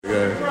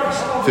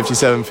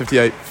57,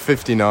 58,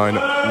 59,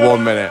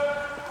 1 minute.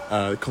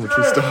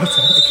 Commentary started.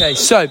 Okay,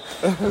 so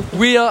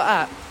we are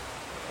at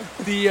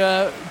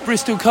the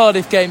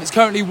Bristol-Cardiff game. It's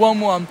currently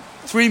 1-1,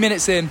 3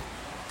 minutes in.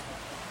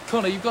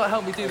 Connor, you've got to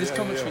help me do this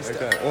commentary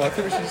stuff. Okay. Well, I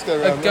think we should just go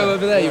around Go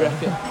over there, you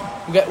reckon?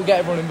 We'll get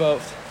everyone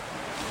involved.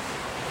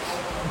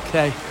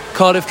 Okay,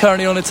 Cardiff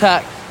currently on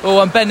attack.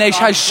 Oh, and Ben Nash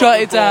has shut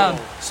it down.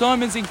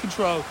 Simon's in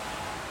control.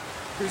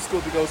 Who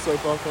scored the goal so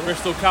far, Connor?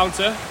 Bristol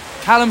counter.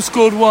 Callum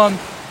scored one.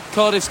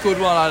 Cardiff scored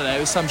one. I don't know.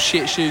 It was some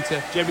shit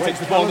shooter. Jamie takes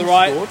the ball on the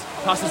right.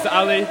 Passes to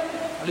Ali.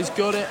 Ali's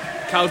got it.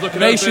 Cal's looking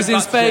Nash over. is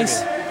in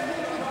space.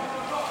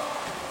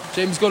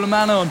 Jamie's got a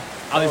man on.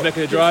 Ali's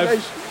making a drive.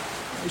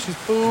 Nash's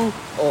ball.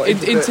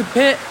 Into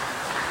Pitt.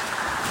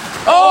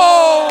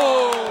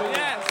 Oh!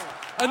 Yes!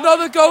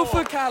 Another goal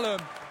for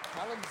Callum.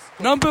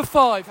 Number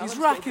 5. He's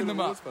racking them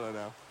up. It's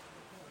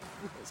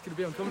going to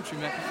be on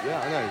commentary, mate.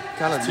 Yeah, I know.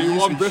 Callum,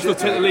 2-1. Bristol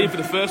take the lead for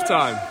the first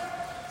time.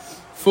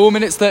 4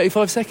 minutes,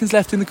 35 seconds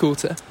left in the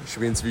quarter.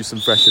 Should we interview some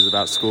freshers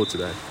about score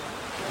today?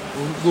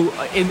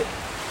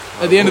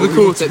 At the end of the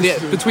quarter,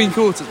 between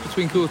quarters.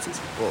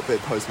 What a bit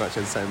of post-match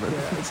entertainment.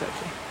 Yeah,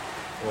 exactly.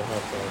 Or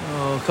half-time.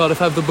 Oh, Cardiff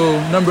have the ball.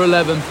 Number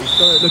 11,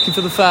 looking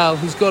for the foul.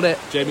 He's got it.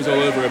 Jamie's all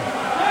over him.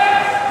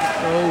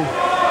 Oh,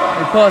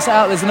 they pass it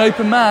out. There's an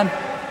open man.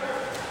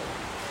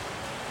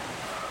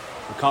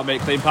 We can't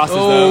make clean passes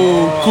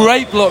though. Oh,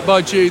 great block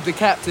by Jude, the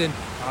captain.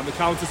 And the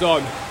counter's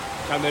on.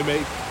 Can they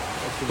make...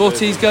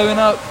 Botty's going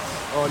up.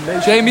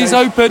 Jamie's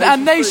open,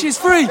 and Nash is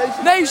free.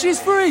 Nash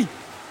is free.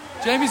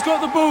 Jamie's got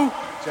the ball.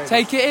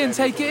 Take it in,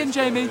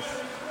 Jamie. Nash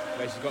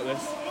has got this.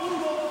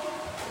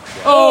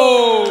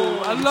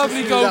 Oh, a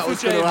lovely goal for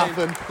Jamie.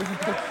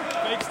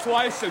 Makes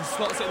twice and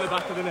slots it in the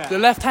back of the net. The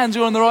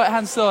left-hander on the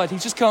right-hand side. He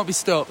just can't be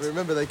stopped.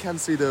 Remember, they can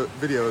see the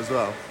video as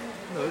well.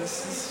 No,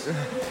 it's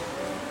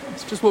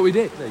just what we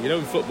did. Yeah, you know,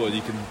 in football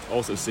you can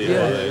also see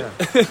it.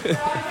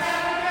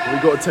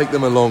 We've got to take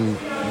them along.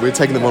 We're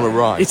taking them on a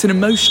ride. It's an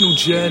emotional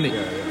journey.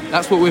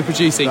 That's what we're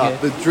producing here.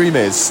 The dream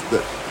is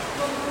that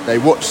they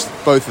watch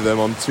both of them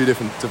on 2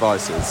 different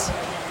devices.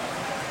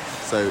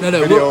 So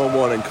video on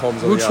one and comms on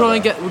the other. We'll try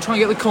and get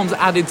the comms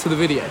added to the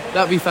video.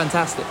 That'd be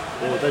fantastic.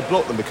 Well, they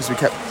blocked them because we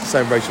kept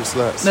saying racial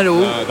slurs. No,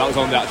 that was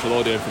on the actual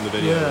audio from the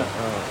video.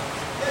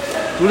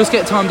 Yeah. We'll just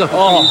get timed up.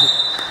 Oh,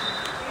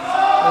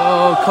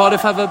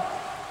 Cardiff have a...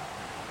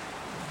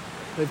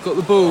 They've got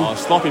the ball. Oh,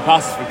 sloppy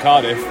passes from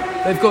Cardiff.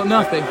 They've got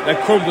nothing. They're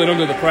crumbling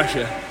under the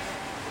pressure.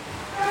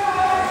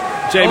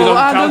 Jamie's on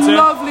and counter. A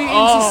lovely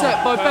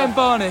intercept by Ben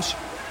Barnish.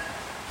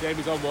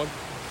 Jamie's on one.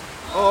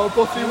 Oh,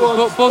 Botty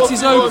won.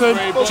 Botty's open.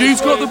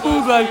 Jude's got the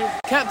ball though.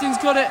 Captain's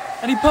got it,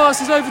 and he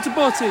passes over to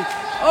Botty.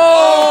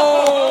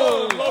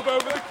 Oh! Lob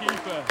over the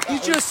keeper. He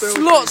just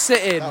slots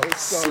it in.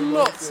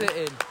 Slots it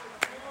in.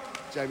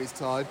 Jamie's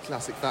tired.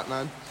 Classic fat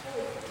man.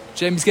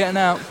 Jamie's getting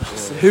out.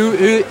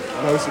 Yeah.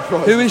 No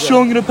surprise. Who is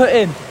Sean going to put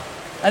in?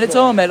 And it's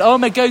Ahmed.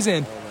 Ahmed goes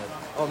in.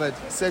 Ahmed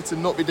said to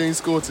not be doing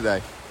score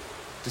today.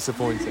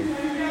 Disappointing.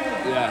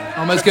 Yeah.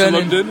 Ahmed's going to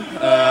London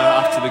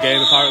after the game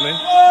apparently.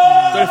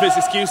 Don't know if it's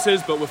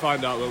excuses, but we'll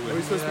find out, won't we? Are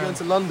we supposed to be going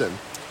to London?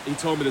 He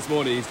told me this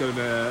morning he's going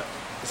to...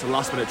 It's a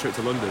last-minute trip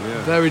to London,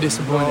 yeah. Very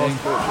disappointing.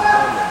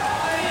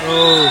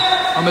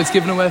 Oh, Ahmed's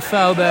given away a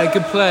foul there.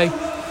 Good play.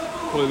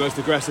 Probably the most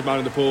aggressive man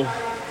in the pool.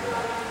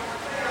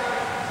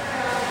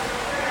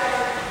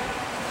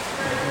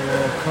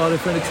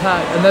 Cardiff in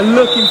attack, and they're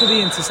looking for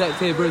the intercept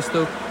here,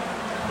 Bristol.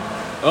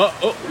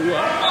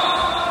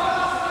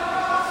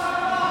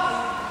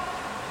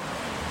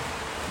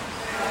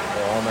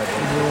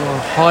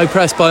 High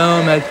press by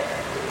Ahmed.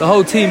 The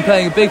whole team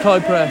playing a big high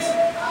press.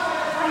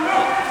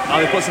 Now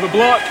he puts up a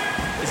block.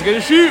 Is he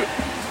going to shoot?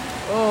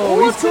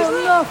 Oh, he's got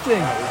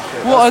nothing.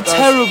 What a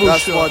terrible shot.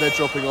 That's why they're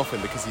dropping off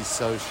him, because he's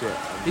so shit.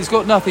 He's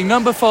got nothing.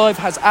 Number 5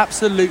 has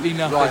absolutely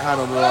nothing. Right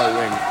hand on the right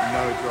wing,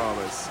 no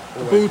dramas.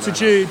 Ball to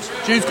Jude.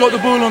 Jude's got the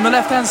ball on the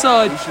left-hand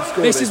side.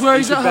 This is where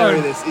he's at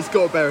home. He's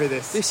got to bury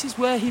this. This is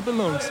where he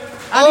belongs.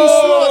 And he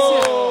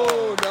slots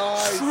it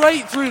nice.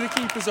 straight through the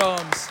keeper's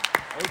arms.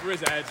 Over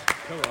his head.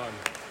 Come on.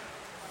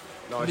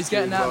 Nice, He's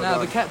getting out now.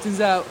 The captain's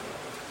out.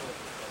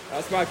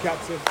 That's my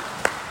captain.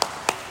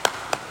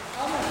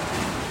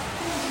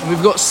 And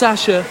we've got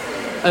Sasha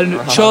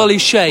and Charlie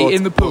Shea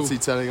in the pool. What's he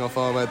telling off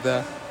Ahmed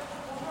there?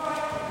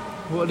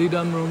 What had he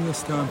done wrong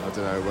this time? I don't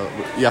know. Well,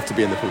 you have to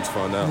be in the pool to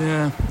find out.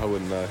 Yeah. I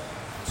wouldn't know.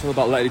 It's all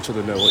about letting each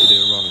other know what you're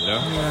doing wrong, you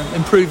know? Yeah,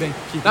 improving.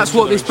 That's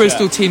what this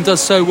Bristol team does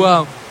so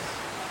well.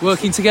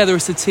 Working together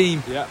as a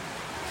team. Yeah.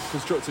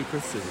 Constructive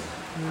criticism.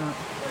 Yeah.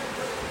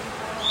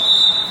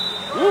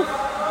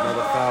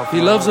 Another foul.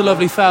 He loves a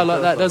lovely foul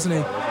like that, doesn't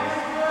he?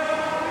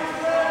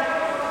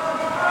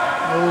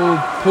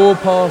 Oh, poor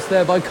pass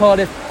there by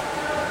Cardiff.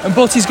 And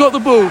Botty's got the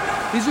ball.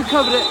 He's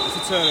recovered it. It's a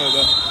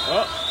turnover.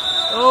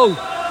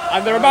 Oh.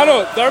 And they're a man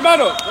up.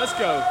 Let's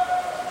go.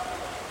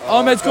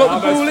 Ahmed's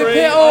got the ball in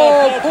pit.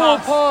 Oh, poor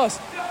pass.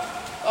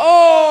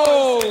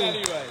 Oh.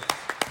 Anyway.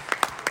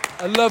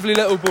 A lovely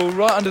little ball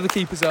right under the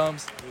keeper's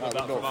arms. That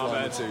would not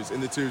fly in the twos.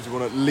 In the twos, we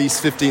want at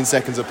least 15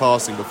 seconds of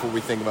passing before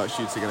we think about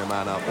shooting in a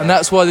man up. And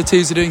that's why the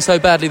twos are doing so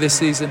badly this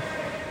season.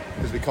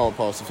 because we can't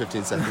pass for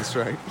 15 seconds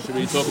straight. Should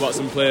we talk about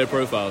some player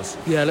profiles?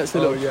 Yeah, let's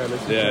do it.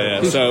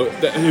 Yeah. So,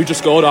 who just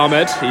scored?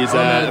 Ahmed. He's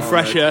a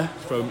fresher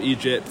from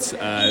Egypt,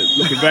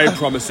 looking very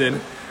promising.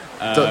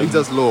 He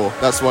does law.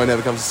 That's why he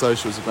never comes to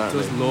socials,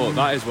 apparently. Does law.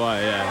 That is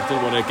why, yeah.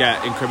 Doesn't want to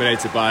get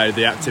incriminated by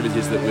the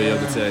activities that we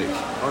undertake.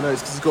 Oh no,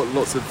 it's because he's got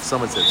lots of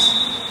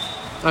summatives.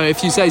 Oh,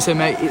 if you say so,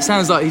 mate. It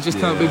sounds like he just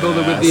can't be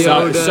bothered with the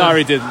old...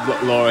 Sarri did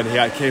law and he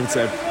came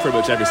to pretty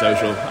much every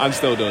social, and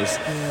still does.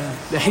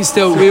 Yeah, he's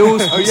still... We all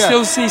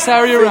still see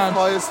Sarri around.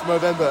 Highest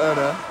November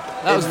earner.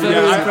 That was very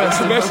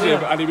impressive. I messaged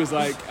him and he was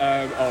like,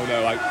 oh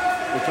no, like,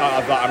 we can't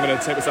have that, I'm going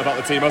to take myself out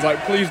of the team. I was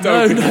like, please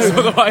don't, because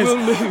otherwise we'll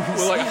lose.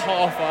 We're like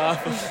half.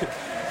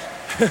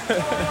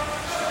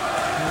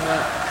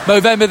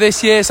 November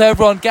this year, so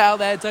everyone get out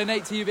there,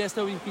 donate to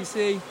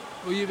UBSWPC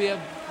or UBM,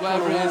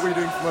 whatever it What is. are we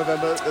doing for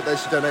November that they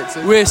should donate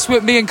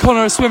to? Me and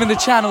Connor are swimming the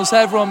channel, so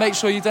everyone make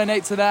sure you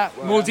donate to that.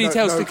 More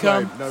details to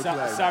come.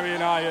 Sarri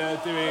and I are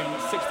doing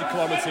 60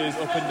 kilometres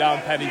up and down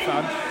Penny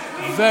Fan.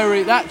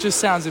 That just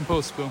sounds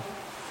impossible.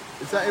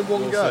 Is that in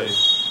one go?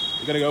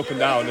 We're going to go up and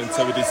down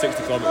until we do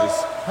 60 kilometres.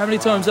 How many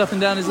times up and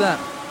down is that?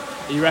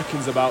 He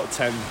reckons about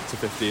 10 to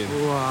 15.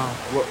 Wow.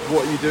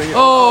 What are you doing?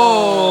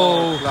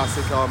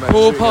 Classic Ahmed.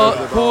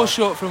 Poor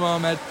shot from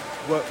Ahmed.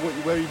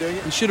 Where are you doing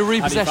it? He should have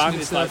repossessed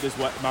It's like this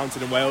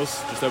mountain in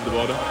Wales, just over the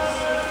border.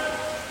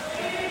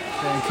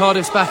 And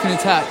Cardiff's back in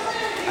attack.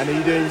 And are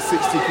you doing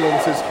 60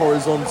 kilometres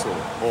horizontal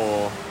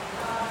or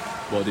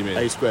What do you mean?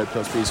 A squared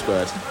plus B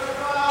squared?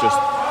 Just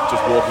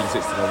walking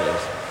 60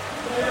 kilometres.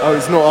 Oh,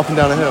 it's not up and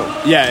down a hill?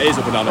 Yeah, it is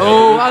up and down a hill.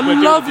 Oh, a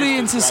lovely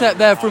intercept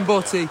there from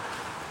Botti.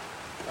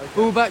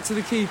 Ball back to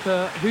the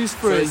keeper. Who's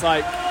free? So it's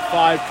like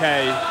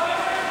 5k.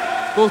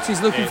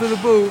 Botti's looking for the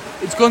ball.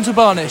 It's gone to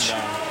Barnish.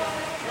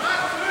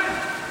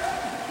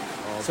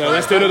 So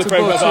let's do another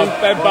profile.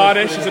 Ben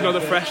Barnish is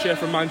another fresher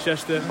from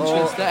Manchester.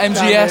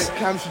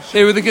 MGS.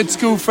 Here with a good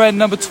school friend,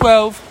 number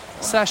 12,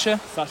 Sasha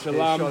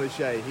Lamb. Charlie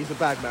Shea. He's a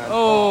bag man.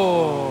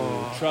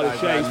 Oh. Charlie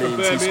Shea from means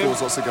he Birmingham.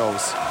 scores lots of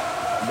goals,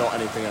 not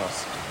anything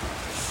else.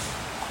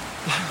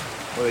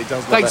 Well, he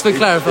does. Thanks for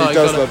clarifying. He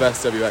does love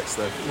SWX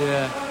though.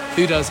 Yeah.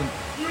 Who doesn't?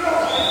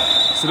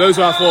 So those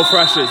are our 4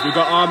 freshers. We've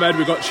got Ahmed,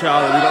 we've got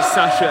Charlie, we've got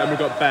Sasha, and we've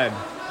got Ben.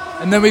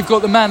 And then we've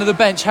got the man of the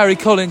bench, Harry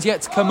Collins,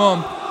 yet to come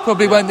on.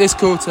 Probably won't this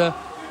quarter.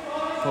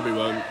 Probably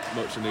won't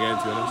much in the game,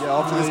 to be honest. Yeah,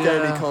 after this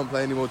game, he can't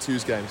play any more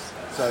twos games.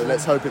 So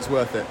let's hope it's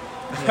worth it.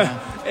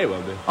 It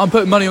won't be. I'm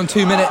putting money on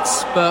 2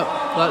 minutes, but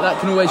like that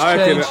can always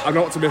change. I'm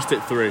an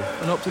optimistic 3.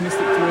 An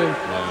optimistic 3.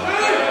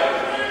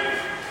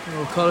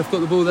 Oh, Cardiff got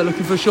the ball. They're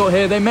looking for a shot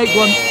here. They make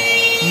one.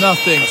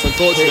 Nothing. It's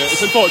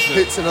unfortunate.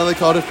 Hits another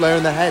Cardiff player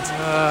in the head.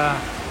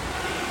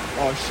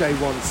 Shea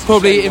once.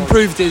 Probably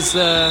improved his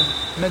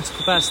mental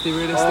capacity,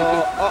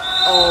 realistically.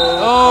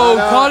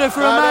 Cardiff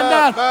for a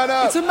man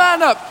down. It's a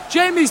man up.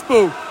 Jamie's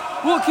ball.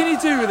 What can he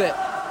do with it?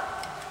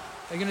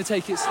 They're going to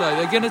take it slow.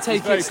 They're going to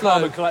take it slow.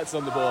 Calm and collected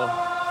on the ball.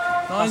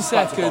 9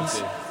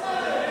 seconds.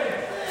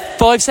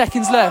 5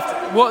 seconds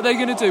left. What are they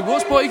going to do?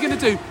 What's Botti going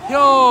to do?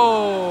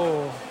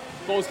 Yo!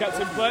 Ball's kept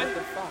in play.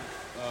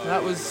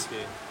 That was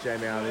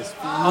Jamie Allis.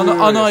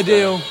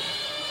 unideal.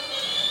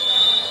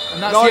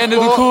 And that's the end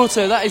of the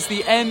quarter. That is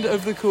the end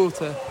of the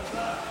quarter.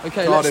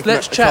 Okay,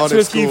 let's chat to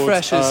a few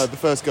freshers. The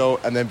first goal,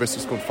 and then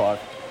Bristol scored 5.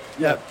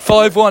 Yeah,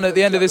 5-1 at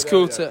the end of this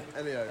quarter.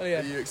 Elio,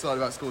 are you excited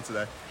about school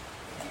today?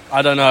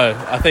 I don't know.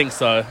 I think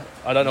so.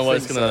 I don't know what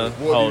it's going to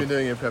hold. What have you been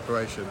doing in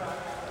preparation?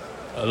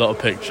 A lot of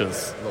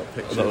pictures.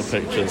 A lot of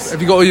pictures.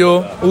 Have you got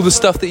all the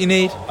stuff that you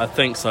need? I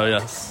think so,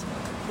 yes.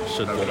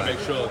 Should Make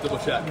sure, double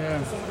check.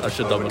 Yeah. I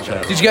should double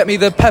check. Did you get me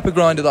the pepper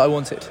grinder that I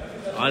wanted?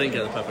 I didn't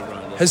get the pepper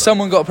grinder. Has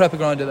someone got a pepper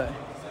grinder though?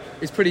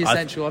 It's pretty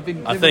essential. I've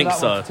been I living think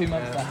with that so. one for 2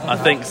 months now. I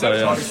think so,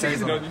 yeah.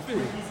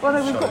 Well,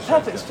 no, we've got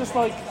pepper. It's just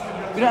like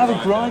we don't have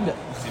a grinder.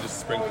 You just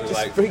sprinkle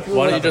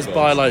Why don't you just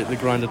buy like the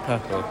grinded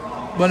pepper?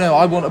 Well, no,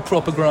 I want a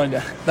proper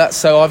grinder. That's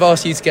so. I've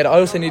asked you to get it. I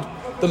also need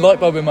the light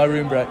bulb in my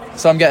room broke,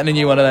 so I'm getting a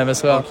new one of them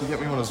as well. Can you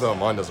get me one as well?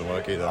 Mine doesn't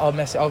work either. I'll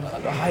mess it.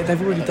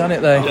 They've already done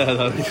it though. Yeah,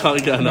 no, you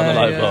can't get another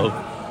light bulb.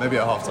 Maybe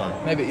at half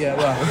time. Maybe, yeah.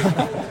 Well.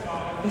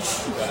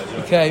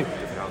 Okay.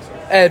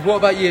 Ed, what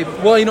about you?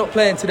 Why are you not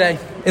playing today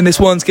in this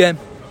ones game?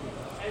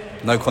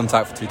 No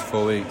contact for 2 to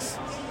 4 weeks.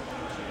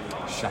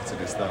 Shattered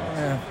his thumb.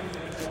 Yeah.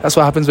 That's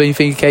what happens when you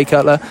think Kate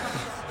Cutler.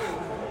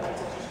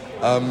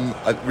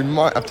 We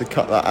might have to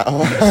cut that out.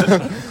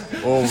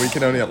 Or we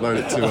can only upload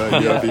it to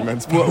UOB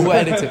Men's. We'll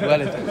edit it.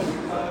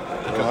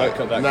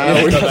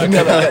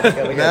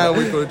 Now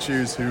we've got to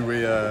choose who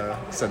we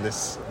send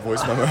this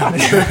voice memo out to.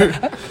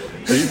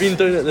 Have you been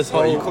doing it this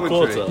whole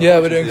quarter? Yeah,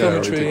 we're doing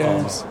commentary.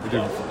 We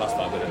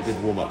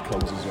did warm-up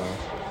comms as well.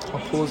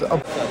 I'll pause it.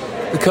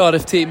 The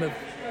Cardiff team,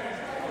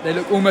 they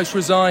look almost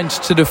resigned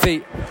to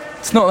defeat.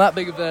 It's not that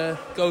big of a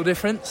goal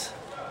difference.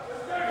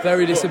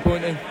 Very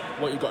disappointing.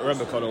 What you've got to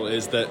remember, Connell,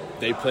 is that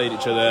they played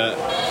each other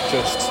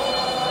just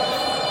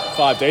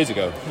 5 days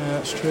ago. Yeah,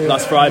 that's true.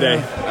 Last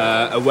Friday,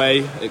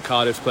 away at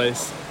Cardiff's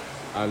place,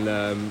 and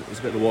it was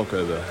a bit of a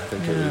walkover. I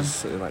think it was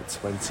something like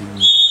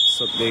 27-0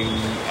 something 8.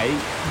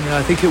 Yeah,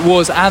 I think it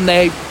was. And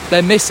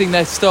they're missing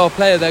their star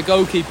player, their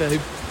goalkeeper, who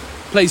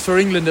plays for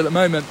England at the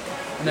moment,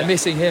 and they're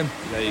missing him.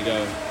 There you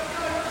go.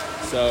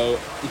 So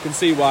you can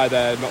see why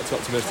they're not too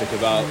optimistic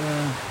about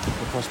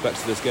the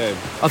prospects of this game.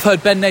 I've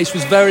heard Ben Nash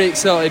was very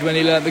excited when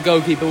he learnt the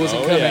goalkeeper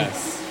wasn't coming.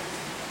 Yes.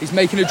 He's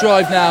making a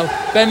drive now.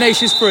 Ben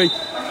Nash is free.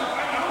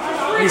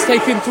 He's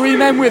taken 3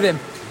 men with him.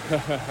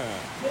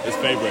 His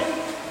favourite.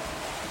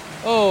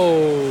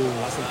 Oh,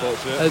 that's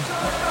unfortunate.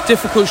 A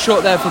difficult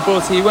shot there for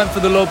Botti. He went for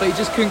the lob, but he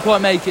just couldn't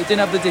quite make it. Didn't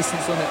have the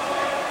distance on it.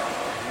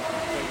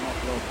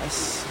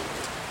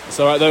 It's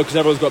all right though, because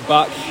everyone's got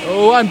back.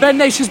 Oh, and Ben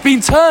Nash has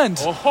been turned.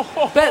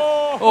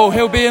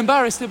 He'll be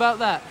embarrassed about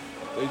that.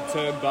 They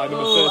turned by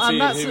number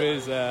 13, who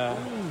is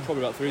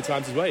probably about 3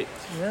 times his weight.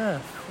 Yeah.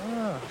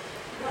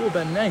 Poor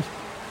Ben Nash.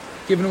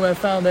 Giving away a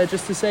foul there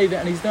just to save it,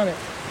 and he's done it.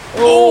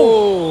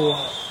 Oh!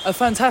 A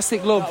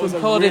fantastic lob from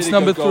Cardiff's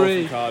number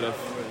 3.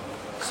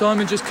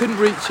 Simon just couldn't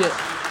reach it.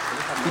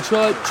 He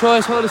tried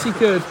as hard as he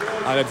could.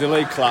 And a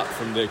delayed clap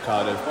from the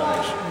Cardiff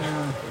bench.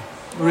 Yeah.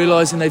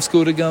 Realising they've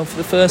scored a goal for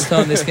the first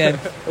time this game.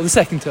 Or the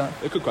second time.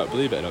 They couldn't quite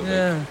believe it, I don't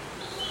think.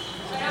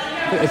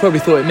 They probably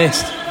thought it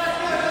missed.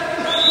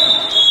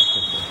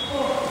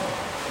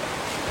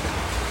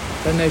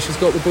 Ben Nation's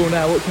got the ball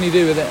now. What can he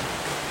do with it?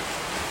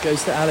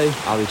 Goes to Ali.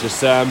 Ali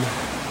just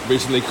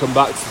recently come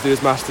back to do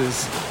his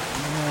Masters.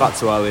 Back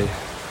to Ali.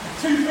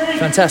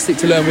 Fantastic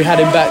to learn we had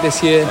him back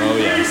this year. Oh,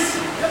 yes.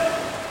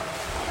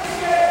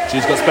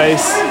 Jude's got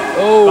space.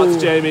 Oh. Back to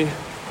Jamie.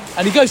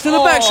 And he goes to the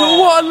back shot.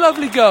 What a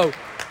lovely goal.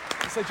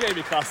 It's a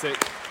Jamie classic.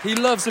 He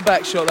loves a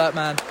back shot, that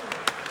man.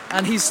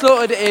 And he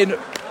slotted it in.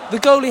 The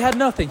goalie had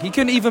nothing. He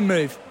couldn't even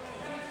move.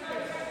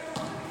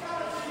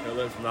 He'll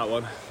learn from that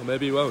one. Or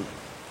maybe he won't.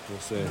 We'll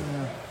see.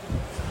 Yeah.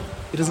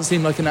 He doesn't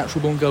seem like a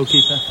natural born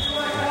goalkeeper.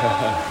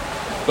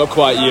 Not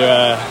quite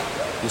your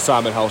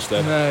Simon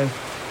Halstead. No.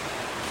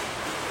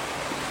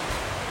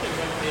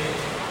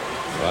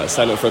 Right,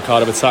 setting up for a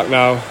Cardiff attack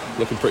now.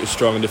 Looking pretty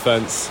strong in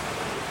defence.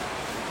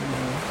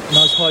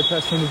 Nice high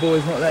press from the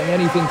boys, not letting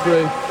anything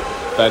through.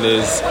 Ben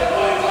is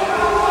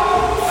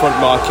front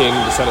marking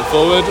the centre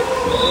forward.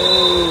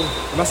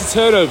 And that's a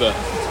turnover.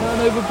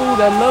 Turnover ball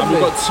there, lovely.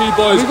 And we've got 2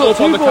 boys up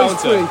on the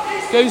counter.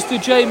 Goes to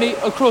Jamie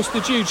across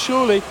to Jude,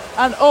 surely.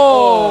 And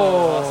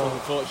that's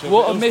unfortunate.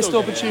 What a missed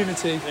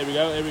opportunity. Here we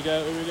go.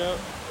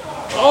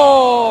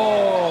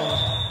 Oh!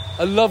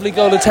 A lovely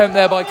goal attempt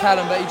there by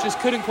Callum, but he just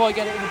couldn't quite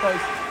get it in the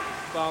post.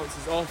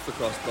 Bounces off the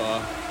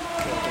crossbar.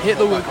 Hit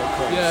the wood.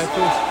 Yeah, of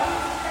course.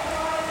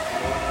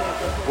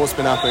 What's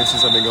been happening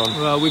since I've been gone?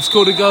 Well, we've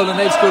scored a goal and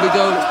they've scored a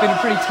goal. It's been a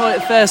pretty tight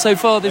affair so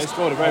far. They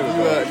scored a very good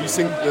goal. You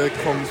sync the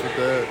comms with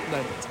the...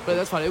 No, but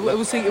that's fine.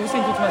 We'll sync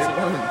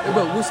automatically.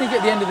 We'll sync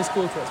at the end of this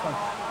quarter, that's fine.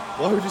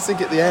 Why would you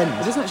sync at the end?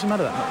 It doesn't actually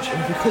matter that much.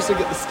 Because they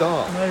get the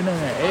start. No, it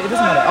doesn't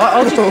matter.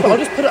 I'll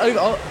just put it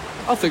over.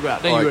 I'll figure it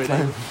out. Don't you worry.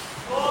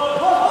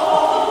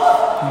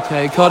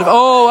 Okay, Cardiff.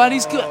 Oh,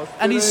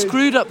 and he's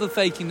screwed up the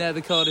faking there,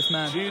 the Cardiff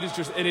man. Jude is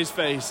just in his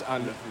face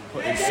and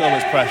putting so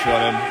much pressure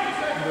on him.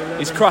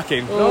 He's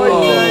cracking.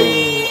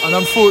 An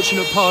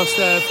unfortunate pass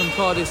there from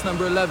Cardiff's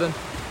number 11.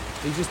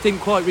 He just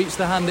didn't quite reach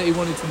the hand that he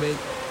wanted to meet.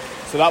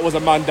 So that was a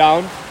man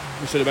down.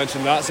 We should have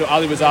mentioned that. So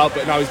Ali was out,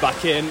 but now he's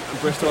back in. And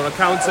Bristol on a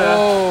counter.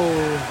 Oh,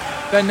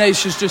 Ben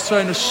Nash has just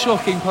thrown a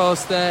shocking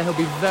pass there. He'll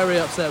be very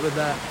upset with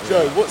that.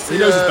 Joe, what's the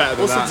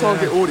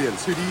target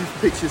audience? Who do you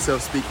picture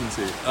yourself speaking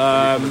to?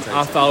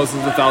 Our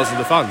thousands and thousands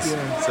of fans.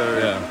 Yeah.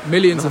 So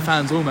millions of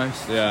fans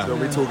almost. Yeah. So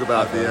when we talk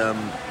about the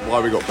why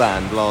we got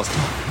banned last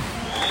time.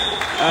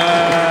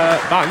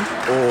 Banned?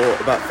 Or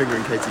about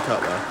fingering Katie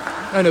Cutler.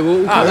 Oh no,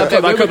 we'll cut that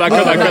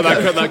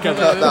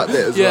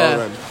bit as well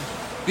then.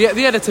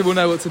 The editor will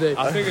know what to do.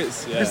 I think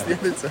it's Who's the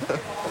editor? I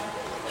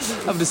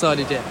haven't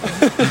decided yet.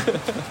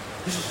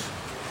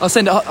 I'll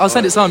send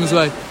it Simon's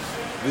way.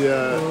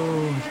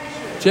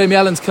 Jamie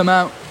Allen's come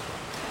out.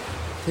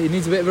 He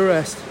needs a bit of a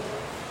rest.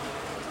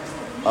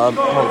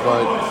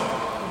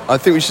 I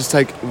think we should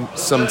take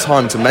some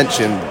time to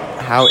mention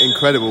how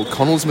incredible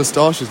Connell's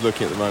moustache is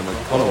looking at the moment.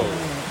 Connell,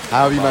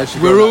 how have you managed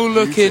to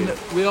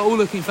We are all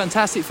looking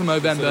fantastic for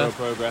Movember.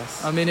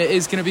 Progress. I mean, it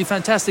is going to be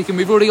fantastic, and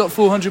we've already got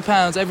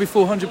 £400. Every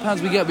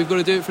 £400 we get, we've got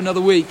to do it for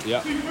another week.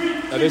 Yeah.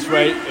 At this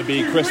rate, it'd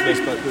be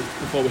Christmas, but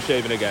before we're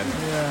shaving again.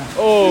 Yeah.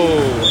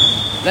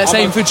 Oh. Let's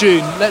aim for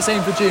June.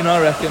 I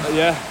reckon.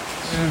 Yeah.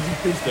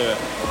 Please do it.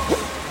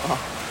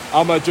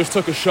 Ahmad just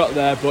took a shot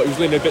there, but he was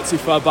leaning a bit too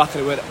far back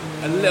and it went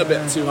a little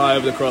bit too high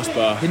over the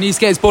crossbar. He needs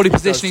to get his body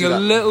positioning a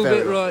little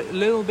bit right, a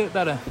little bit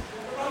better.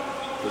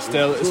 But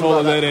still, it's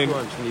all learning.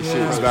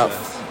 It's about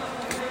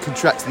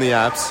contracting the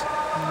abs,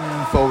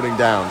 folding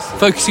down. So.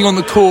 Focusing on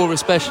the core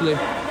especially.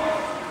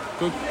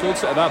 Good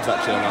set of abs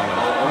actually on Ahmad.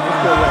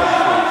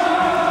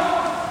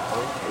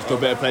 It's a good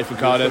bit of play from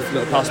Cardiff.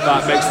 Little pass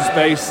back, makes some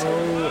space.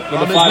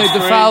 Number 5 made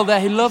the foul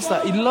there. He loves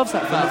that. He loves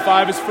that foul. Number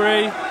 5 is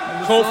free.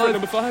 Call for it,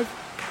 number 5.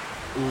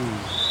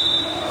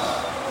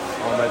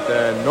 Ahmed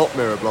there, not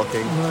mirror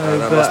blocking.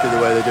 That must be the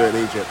way they do it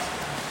in Egypt.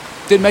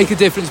 Didn't make a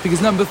difference because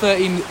number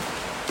 13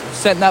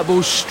 sent that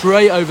ball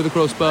straight over the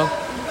crossbar.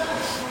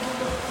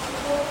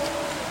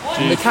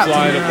 She's captain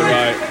flying up the now.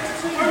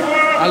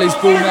 right. Ali's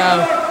ball now.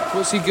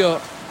 What's he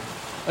got?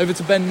 Over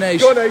to Ben Naish.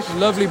 Go on, Naish.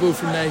 Lovely ball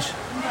from Naish.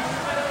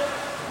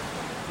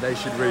 They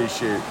should really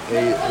shoot. He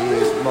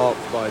is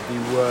marked by the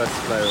worst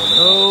player on the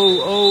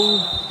Oh.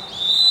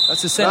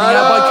 That's a sending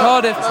out by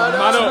Cardiff.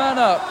 Man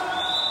up.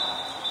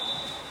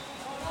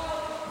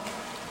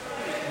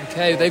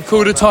 Okay, they've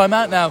called a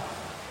timeout now.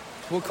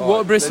 What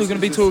are Bristol going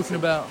to be talking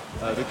about?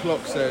 The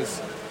clock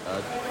says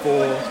 4,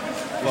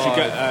 We should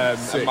get a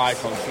 6,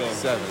 mic on film.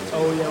 7.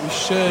 Oh yeah, we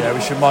should. Yeah, we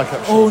should mic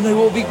up. Oh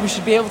no, we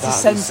should be able to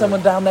send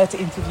someone down there to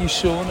interview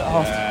Sean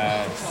after.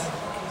 Yes.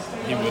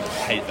 He would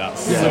hate that.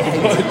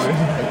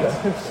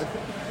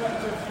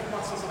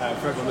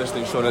 For everyone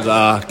listening, Sean is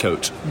our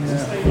coach.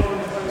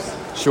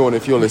 Yeah. Sean,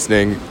 if you're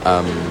listening,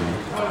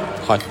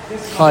 hi.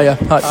 Hiya.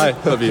 Hi,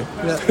 love you.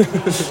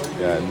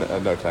 Yeah,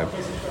 no claim.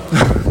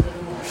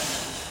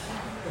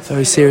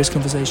 Very serious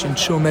conversation.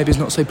 Sean maybe is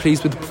not so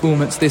pleased with the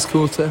performance this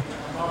quarter,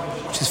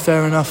 which is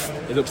fair enough.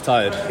 He looks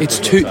tired. It's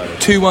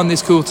 2-1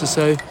 this quarter,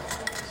 so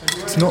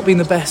it's not been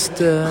the best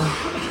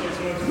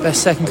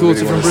second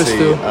quarter from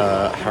Bristol. See,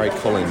 Harry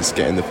Collins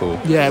get in the pool.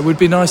 Yeah, it would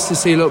be nice to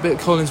see a little bit of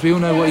Collins. We all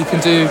know what he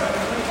can do.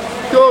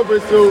 Go on,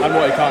 Bristol! And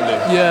what he can't do.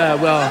 Yeah,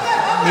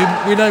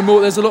 well, we know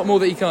more. There's a lot more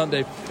that he can't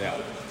do. Yeah.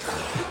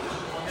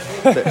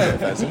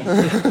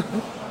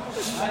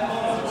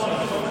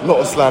 A lot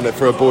of slander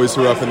for our boys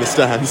who are up in the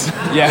stands.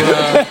 Yeah.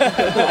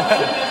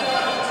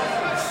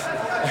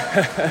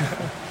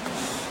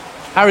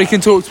 Harry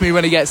can talk to me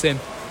when he gets in.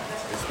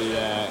 It's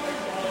the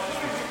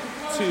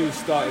 2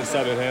 starting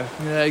 7 here.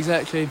 Yeah,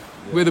 exactly.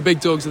 We're the big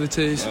dogs of the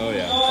twos. Oh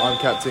yeah. I'm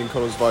captain,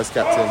 Collins vice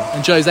captain.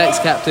 And Joe's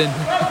ex-captain.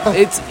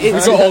 It's We've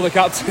got all the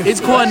captains. It's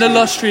quite an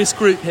illustrious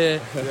group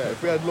here. Yeah,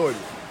 if we had Lloyd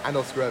and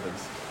Oscar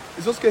Evans.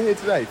 Is Oscar here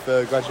today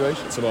for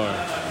graduation? Tomorrow.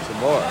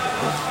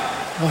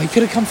 Oh, he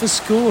could have come for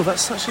school.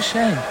 That's such a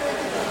shame.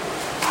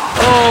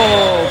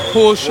 Oh,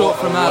 poor shot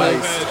from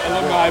Alex.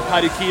 Alumni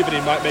Paddy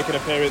Keevan might make an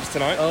appearance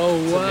tonight. Oh,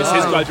 wow. It's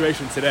his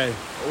graduation today.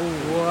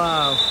 Oh,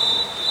 wow.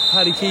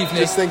 Paddy Keevan,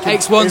 Just thinking,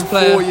 X1's in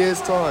player. 4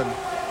 years' time,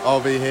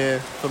 I'll be here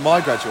for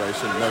my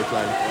graduation, no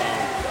claim.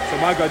 So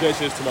my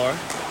graduation is tomorrow.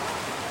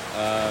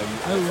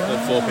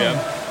 At 4 p.m.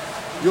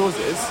 Yours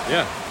is?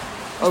 Yeah.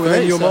 Oh, and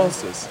then your so.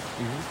 masters.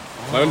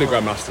 My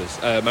undergrad masters.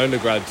 My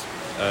undergrad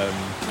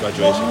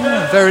graduation.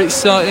 Very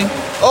exciting.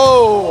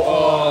 Oh,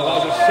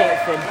 that was a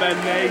shot from Ben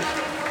Naish.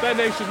 Ben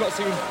Naish does not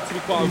seem to be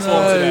quite on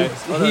form today.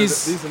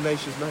 These are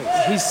Nation's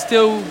mates. He's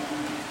still.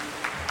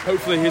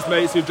 Hopefully his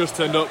mates who've just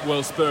turned up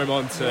will spur him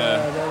on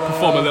to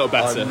perform a little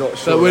better. I'm not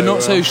sure. But we're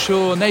not so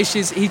sure.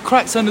 Naish he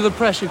cracks under the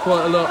pressure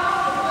quite a lot.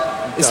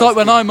 It's like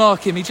when I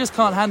mark him, he just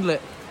can't handle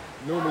it.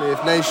 Normally, if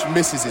Naish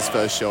misses his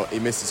first shot, he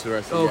misses the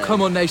rest of the game. Oh,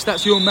 come on, Naish,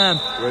 that's your man.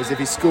 Whereas if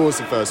he scores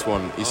the first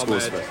one, he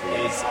scores the first one.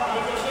 Is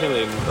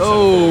killing.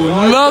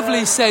 Oh,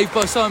 lovely save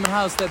by Simon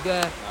Halstead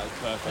there.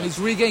 Perfect. And he's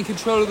regained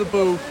control of the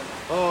ball.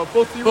 Oh,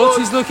 Botty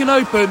Botty's looking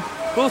open.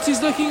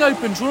 Botty's looking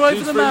open. Draw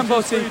over the man,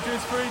 Botty.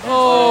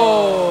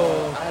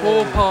 Oh,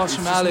 poor pass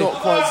from Ali. It's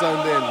not quite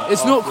zoned in.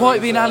 It's not quite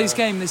been Ali's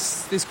game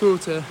this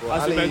quarter.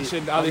 As we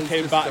mentioned, Ali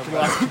came back in the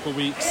last couple of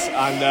weeks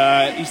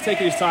and he's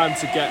taking his time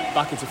to get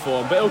back into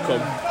form, but he'll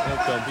come.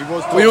 He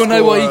was We all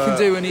know what he can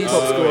do when he's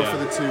top scorer for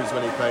the twos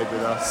when he played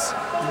with us.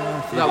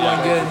 that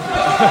one game.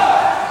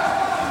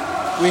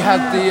 We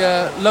had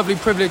the lovely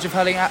privilege of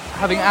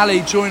having Ali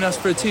join us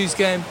for a twos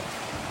game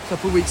a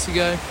couple of weeks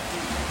ago.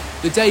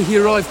 The day he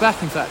arrived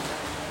back, in fact.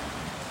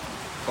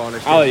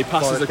 Ali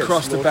passes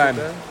across to Ben.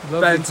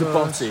 Ben to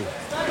Botty.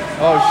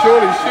 Oh,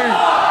 surely shoot.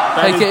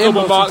 Ben Take it is in,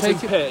 double Botty, marks take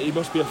in it. pit. He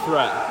must be a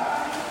threat.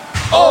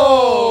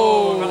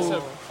 Oh!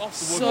 That's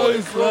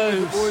So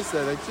close.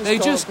 They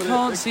just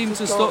can't seem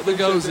to slot the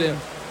goals in.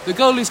 The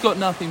goalie's got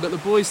nothing, but the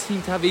boys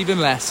seem to have even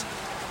less.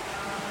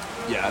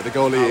 Yeah, the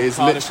goalie is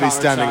Cardiff literally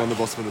standing counter-attack. on the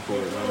bottom of the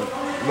pool at the moment.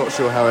 I'm not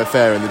sure how they're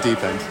fair in the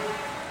deep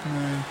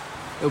end.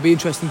 It'll be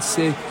interesting to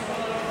see.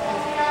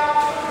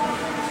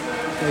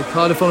 Okay,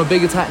 Cardiff on a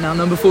big attack now.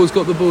 Number 4's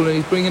got the ball and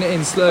he's bringing it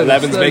in slowly.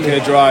 11's making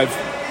a drive.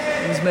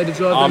 He's made a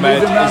drive. Ahmed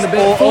Moving around a is-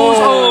 bit.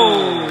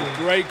 Oh,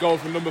 great goal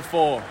from number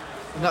 4.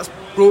 And that's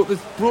brought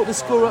the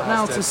score up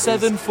now to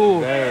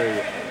 7-4. Very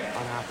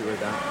unhappy with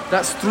that.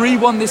 That's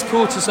 3-1 this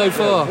quarter so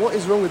far. What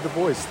is wrong with the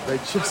boys? They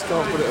just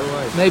can't put it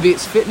away. Maybe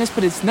it's fitness,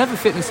 but it's never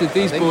fitness with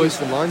these I think boys. it's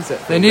the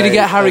mindset. They need to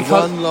get Harry They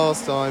won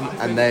last time,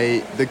 and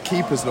the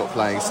keeper's not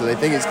playing, so they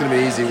think it's going to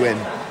be an easy win.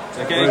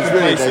 They're getting Whereas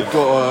really, complacent. they've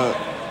got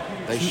to.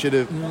 They should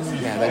have.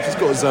 Yeah, they've just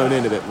got to zone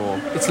in a bit more.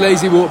 It's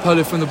lazy water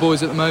polo from the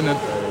boys at the moment.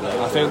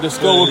 I think the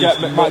score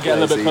might get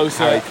a little bit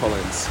closer. Harry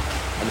Collins,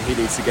 and he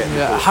needs to get. in the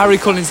Yeah, ball. Harry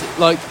Collins,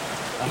 like,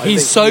 I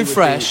he's think so he would be-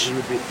 fresh.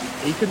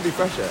 He couldn't be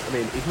fresher. I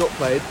mean, he's not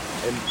played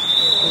in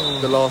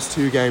the last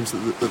 2 games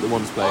that the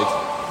one's played.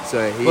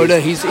 So he's. Oh no,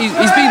 he's been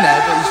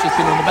there, but he's just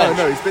been on the bench.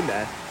 No, he's been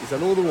there. He's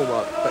done all the warm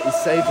up, but he's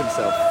saved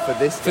himself for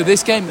this. For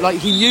this game, like,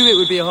 he knew it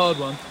would be a hard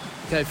one.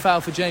 Okay,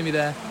 foul for Jamie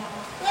there.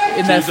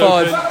 In their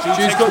 5. Jude's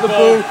Jude's got got the the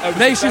ball. ball.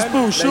 Nation's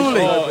ball,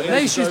 surely.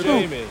 Nation's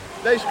ball.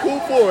 They should call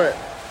for it.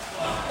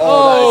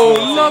 Oh,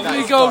 that is- lovely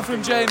that is goal fucking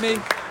from Jamie.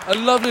 A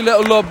lovely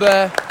little lob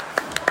there.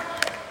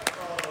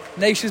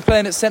 Nation's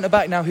playing at centre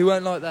back now. He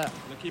won't like that.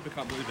 The keeper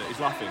can't believe it. He's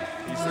laughing.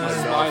 He's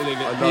smiling.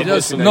 He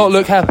does not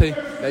look happy.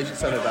 Nation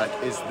centre back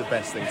is the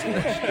best thing to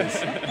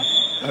watch.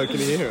 Oh, can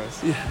you hear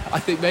us? Yeah, I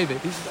think maybe.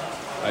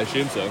 I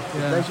assume so.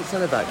 Yeah. Nation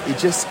centre back.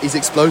 He's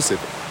explosive.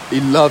 He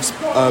loves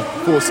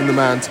forcing the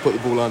man to put the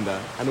ball under,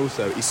 and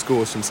also he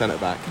scores from centre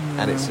back,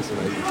 and it's just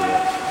amazing to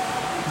watch.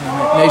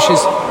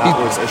 Nation's That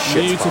was a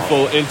shit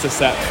Beautiful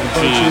intercept from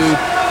Jude.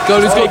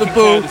 Goalie's got the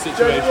ball.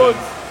 Situation.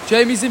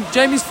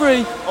 Jamie's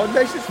free. Oh,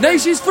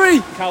 Nation's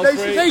free. Cal's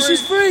free.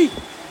 Nation's free.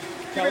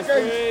 Cal's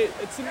free.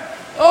 It's a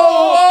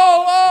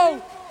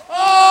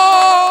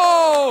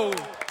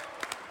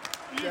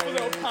beautiful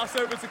little pass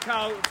over to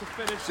Cal to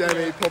finish.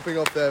 Jamie popping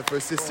off there for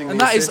assisting. And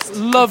the that assist. is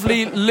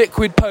lovely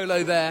liquid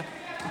polo there.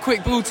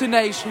 Quick ball to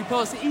Naish, who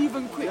passed it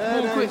even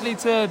more quickly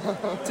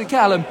to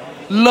Callum.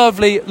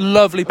 Lovely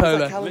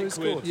polo. Callum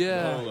scored.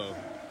 Yeah.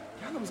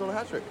 Callum's on a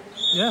hat trick.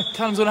 Yeah,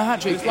 Callum's on a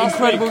hat trick. Last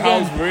Incredible week,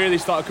 game. Cal's really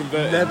started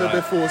converting. Never there.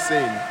 before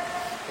seen.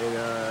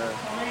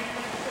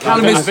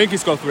 Callum I is, think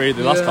he's got 3 in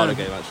the last Cardiff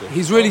game, actually.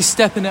 he's really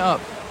stepping it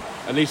up.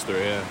 At least 3,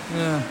 yeah.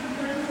 Yeah.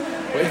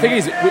 But the thing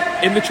is,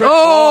 in the trip.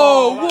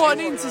 Oh, what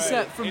an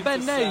intercept from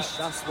Ben Naish.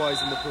 That's why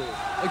he's in the pool.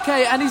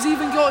 Okay, and he's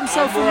even got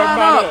himself a And we're man a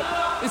man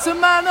up. It's a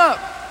man up.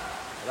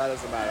 That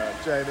doesn't matter.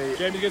 Jamie's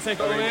Jamie's going to take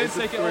it all in. it's a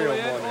Take it all 3-on-1 in.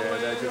 here.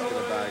 They're just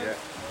going to bag it.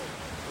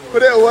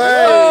 Put it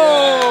away!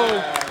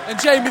 Oh! And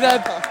Jamie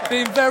there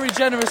being very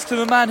generous to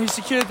the man who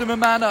secured them a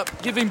man up,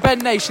 giving Ben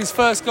Naish his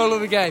first goal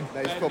of the game.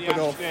 Naish popping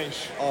off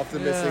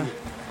after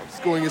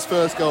scoring his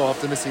first goal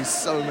after missing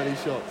so many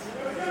shots.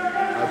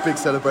 A big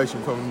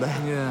celebration from him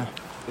there. Yeah.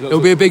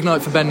 It'll be a big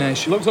night for Ben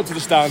Naish. Looks up to the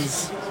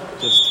stands.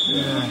 Just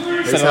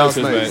His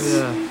housemates.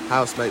 Yeah.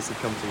 Housemates have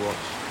come to watch.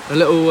 A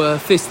little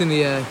fist in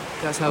the air.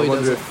 That's how I he does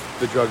wonder it. if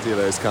the drug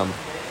dealer has come.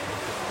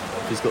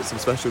 He's got some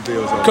special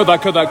deals on. Cut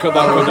that. Cut that. Cut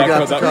Alright,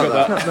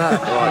 that.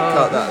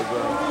 cut that as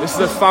well. This is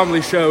a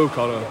family show,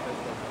 Connor.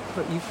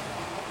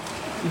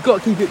 You've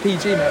got to keep it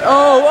PG, mate.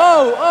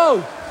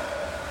 Oh,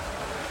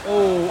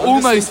 I'm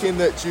almost. just thinking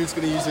that Jude's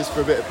going to use this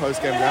for a bit of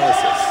post-game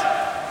analysis.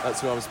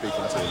 That's who I'm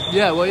speaking to.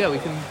 Yeah, well, yeah, we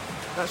can.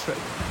 That's right.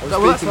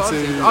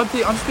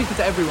 I'm speaking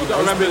to everyone. You've got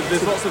to remember,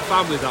 there's lots of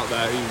families out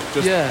there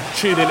who just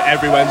tune in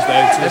every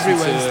Wednesday to Every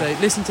listen Wednesday.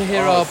 Listen to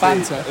hear our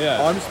banter.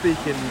 Yeah. I'm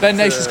speaking. Ben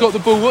Naish has got the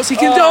ball. What's he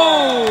can do?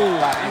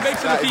 Oh! He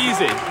makes it look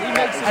easy.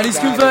 And he's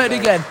converted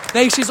again.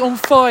 Naish is on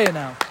fire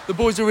now. The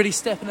boys are already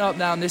stepping up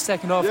now in this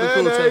second half of the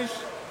quarter.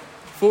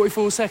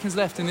 44 seconds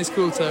left in this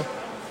quarter.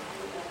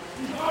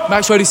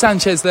 Max Roddy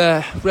Sanchez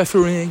there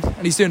refereeing,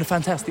 and he's doing a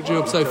fantastic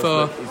job so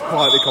far. He's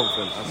quietly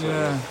confident. That's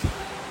Yeah,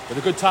 With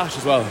a good tash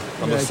as well,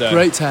 I must say.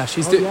 great tash.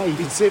 He's you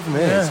can see it from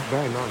here. Yeah. It's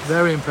very nice.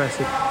 very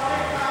impressive.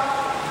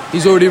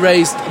 He's already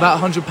raised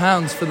about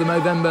 £100 for the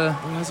November.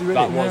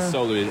 That was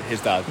solely his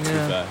dad, to be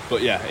fair.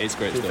 But yeah, it's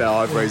great To be stuff. fair,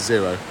 I've raised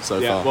 0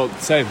 so far. Well,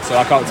 same, so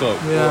I can't talk.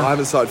 Well, I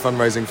haven't started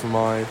fundraising for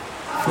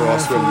our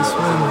swim.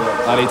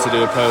 I need to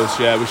do a post,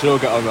 yeah, we should all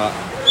get on that.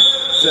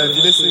 So if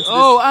you're listening to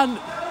this, And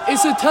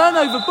it's a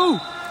turnover ball.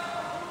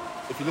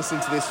 if you're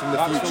listening to this from the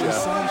future,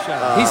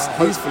 He's-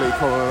 hopefully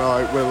Colin and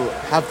I will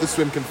have the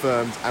swim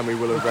confirmed, and we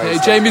will have Okay,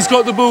 raised. Jamie's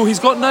got the ball. He's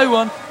got no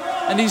one,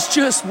 and he's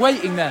just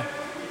waiting there.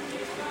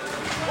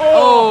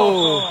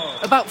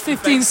 About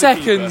 15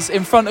 seconds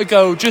in front of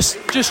goal, just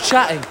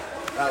chatting.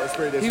 That was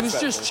pretty disrespectful. He was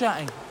just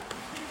chatting.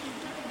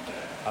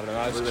 I don't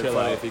know, It it's would have chill been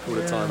funny out. if he called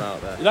a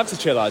timeout there. He likes to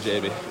chill out,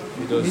 Jamie.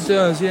 He does. He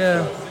does,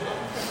 yeah.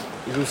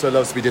 He also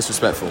loves to be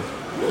disrespectful,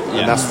 Yeah.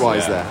 and that's why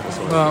he's there. That's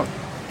why. Well,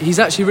 he's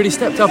actually really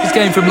stepped up his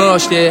game from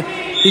last year.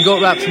 He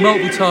got wrapped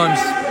multiple times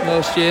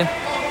last year,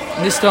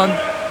 and this time,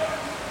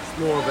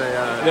 More of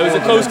a, There was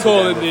a close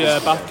call in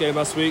the Bath game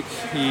last week.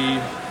 He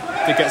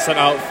did get sent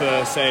out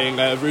for saying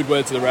a rude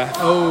word to the ref.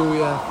 oh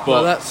yeah. But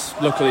Well, that's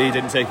luckily he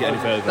didn't take it any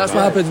further. what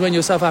happens when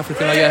you're South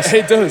African, I guess.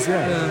 It does,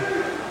 yeah.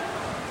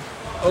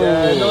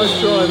 Yeah, nice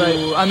try,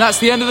 mate. And that's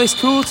the end of this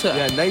quarter.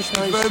 Yeah, Naish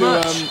very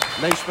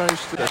much.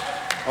 managed to.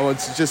 I want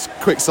to just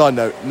quick side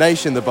note.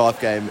 Naish in the Bath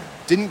game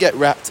didn't get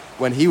wrapped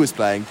when he was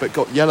playing, but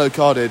got yellow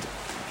carded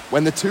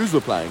when the twos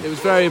were playing. It was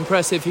very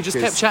impressive. He just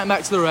kept chatting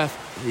back to the ref.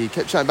 He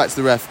kept chatting back to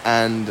the ref,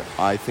 and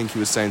I think he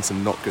was saying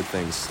some not good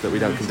things that we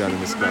don't condone in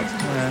this club.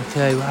 Yeah,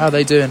 okay, well, how are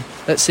they doing?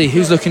 Let's see,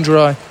 who's looking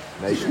dry?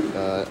 Naish,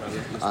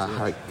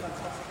 Harry.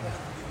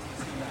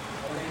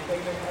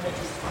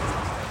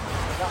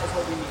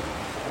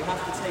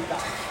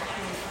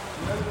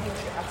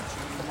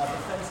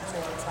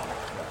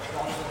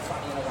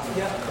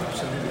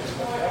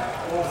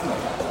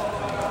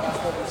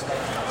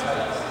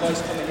 Guys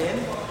coming in,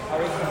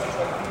 are equal to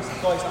trophies.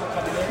 Guys that are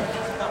coming in,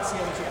 that's the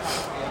energy it has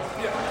to be.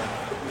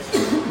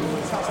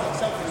 Fantastic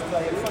selfish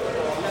play in front of the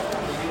left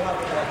hand. You have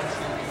the right to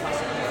shoot the pass.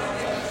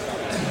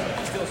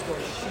 Still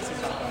scoring shit in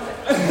that ball.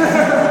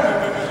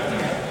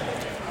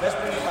 Let's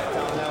bring it back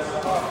down now.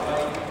 We're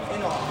halfway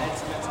in our heads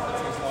and let's put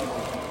this line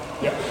on.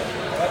 Yep.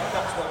 Right,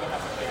 that's where we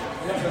have to be.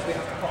 Because we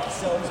have to put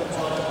ourselves up to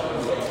our top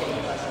and get the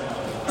pressure.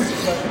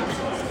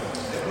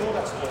 Ignore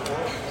that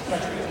scoreboard. The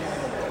pressure is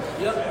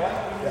moving. Yep.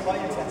 Right?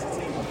 High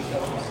intensity.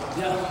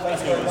 Yeah,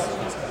 Let's go.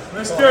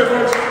 let's do it,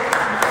 boys.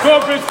 Go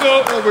on,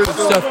 Bristol.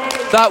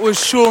 stuff. That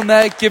was Sean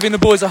there giving the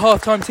boys a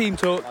half-time team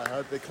talk. I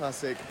heard the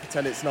classic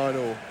pretend it's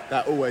 9-9.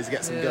 That always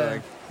gets them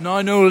going.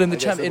 9-9 in the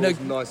Gets in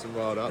everyone nice and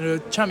riled up. a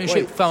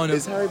championship final.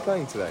 Is Harry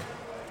playing today?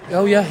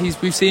 Oh yeah,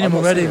 we've seen him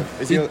I've not already. seen him.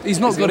 Is he on- He's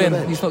not is he got on in. the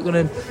bench? He's not got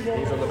in.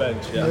 He's on the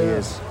bench, yeah. He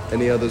is.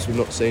 Any others we've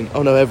not seen?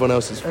 Oh no, everyone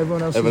else is.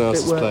 Everyone else Everyone is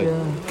else a is bit wet,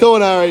 playing. yeah. Come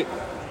on, Harry.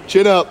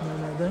 Chin up.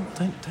 No,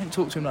 don't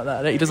talk to him like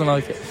that. He doesn't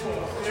like it.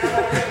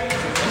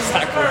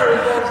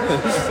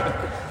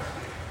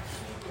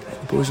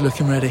 The boys are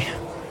looking ready.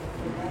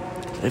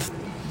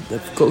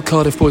 They've got the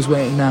Cardiff boys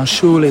waiting now.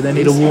 Surely they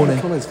need a warning.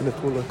 Connor's going to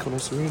pull a Connor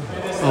Serene.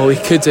 Oh, he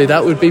could do.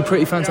 That would be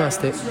pretty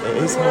fantastic. It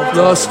is hard.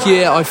 Last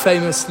year, I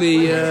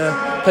famously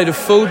played a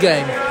full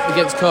game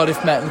against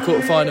Cardiff Met in the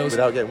quarterfinals.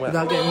 Without getting wet.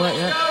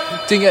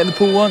 Yeah. Didn't get in the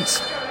pool once.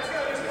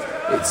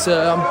 It's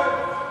I'm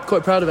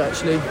quite proud of it,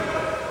 actually.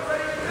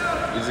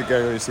 Is it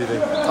going on your CV?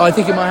 I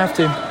think it might have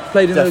to.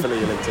 Played in Definitely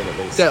your LinkedIn at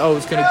least. I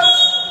was going to.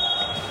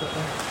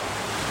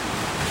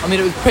 I mean,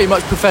 it was pretty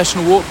much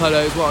professional walk polo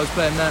is what I was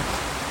playing there.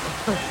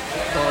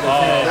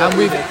 And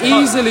we've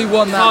easily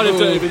won that Cardiff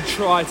ball. don't even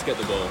try to get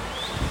the ball.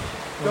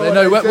 They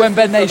know when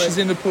Ben Nation's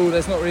in the pool,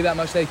 there's not really that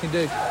much they can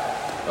do.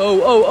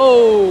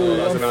 Oh,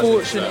 that's a nice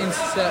unfortunate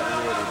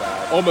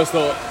intercept. Almost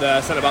thought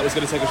the centre-back was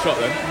going to take a shot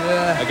then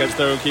Yeah, against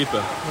their own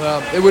keeper.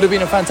 well, it would have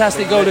been a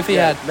fantastic goal if he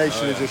had.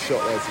 Nation has just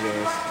shot there, to be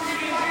honest.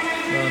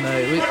 Oh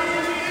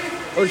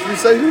no, Oh, should we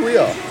say who we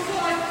are?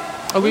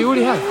 we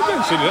already have.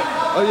 Shouldn't it?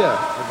 Oh yeah.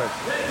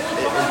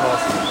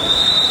 Impossible.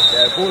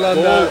 Yeah, ball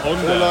under.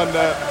 Ball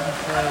under.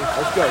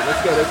 Let's go.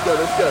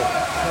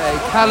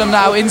 Okay, Callum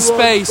now in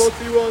space.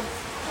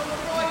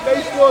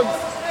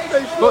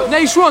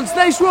 Nash once.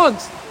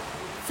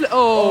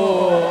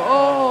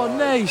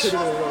 Nash.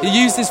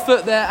 He used his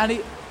foot there and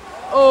he.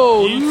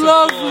 Oh, Beautiful.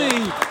 lovely.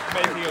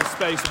 Making of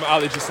space from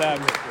Ali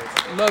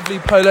Jassam. Lovely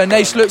polo.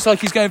 Nash looks like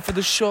he's going for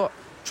the shot.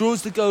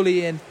 Draws the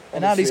goalie in.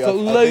 And Ali's got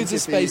loads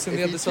of space on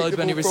the other side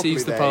when he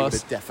receives the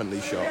pass.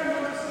 Definitely shot.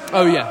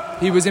 Oh yeah,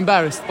 he was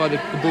embarrassed by the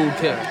ball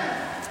kick.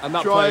 And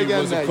that Try play again,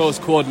 was, of Nate. course,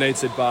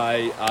 coordinated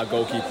by our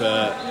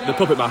goalkeeper, the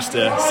puppet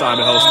master,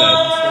 Simon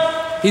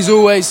Holstead. He's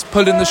always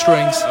pulling the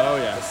strings. Oh,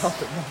 yes.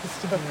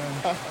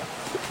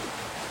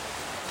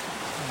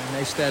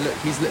 Nash there, look,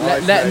 he's Nice,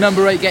 let Nash.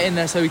 number 8 get in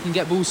there so he can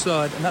get ball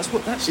side, and that's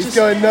He's just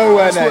going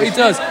nowhere, that's what he Nash.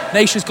 does.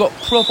 Nash has got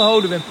proper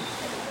hold of him.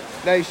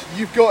 Nash,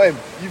 you've got him.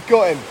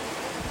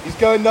 He's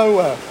going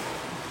nowhere.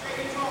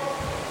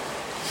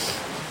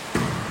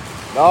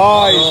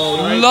 Nice.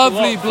 Oh,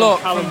 lovely block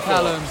from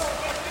Callum.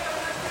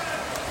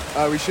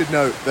 We should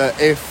note that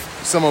if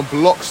someone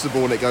blocks the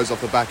ball and it goes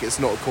off the back, it's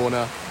not a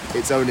corner.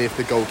 It's only if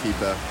the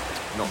goalkeeper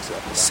knocks it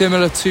off the back.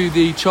 Similar to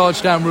the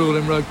charge down rule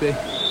in rugby.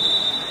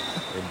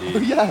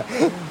 Indeed. Yeah.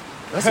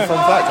 That's a fun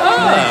fact.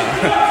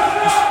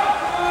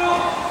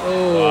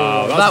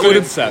 Wow, that's that good would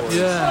have intercept.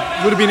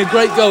 would have been a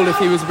great goal if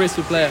he was a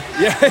Bristol player.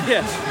 Yeah.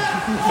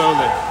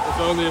 If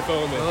only.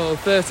 Oh,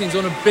 13's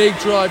on a big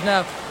drive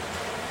now.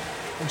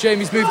 And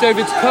Jamie's moved over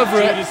to cover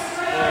it.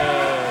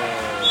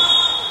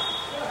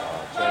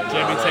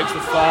 Jamie takes the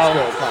foul.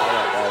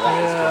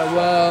 Yeah,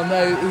 well,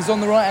 no, he's on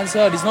the right-hand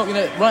side. He's not going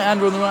to...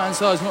 Right-hander on the right-hand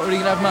side. He's not really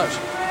going to have much.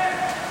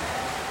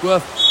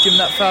 Worth giving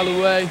that foul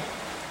away.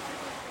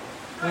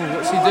 Oh,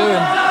 what's he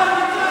doing?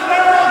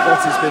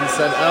 Botty's been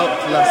sent out.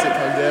 Classic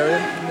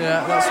Hungarian.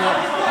 Yeah, that's it.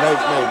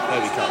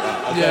 Maybe cut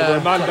that. Yeah, We're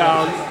a man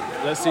down.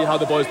 Let's see how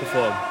the boys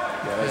perform.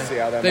 Yeah, let's see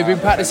how they're They've been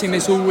practicing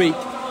this all week.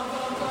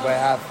 We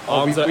have.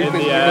 Arms are in we've the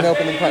been air.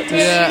 helping them practice.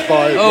 Yeah.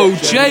 by Oh,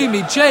 watching.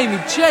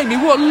 Jamie,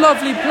 what a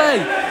lovely play.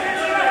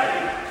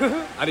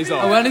 And he's Oh,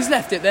 on. well, he's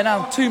left it. They're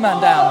now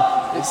 2-man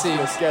down, it seems.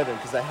 They're scared them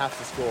because they have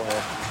to score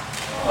here.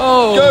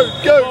 Oh,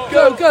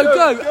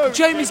 Go.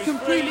 Jamie's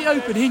completely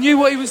open. He knew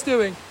what he was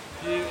doing.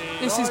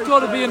 This has got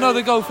to be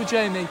another goal for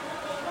Jamie.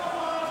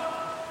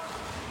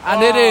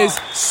 And it is.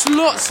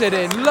 Slots it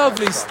in.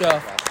 Lovely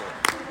stuff.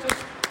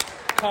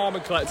 Calm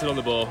and collected on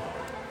the ball.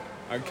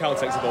 And Cal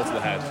takes the ball to the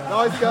head.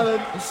 Nice,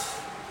 Callum.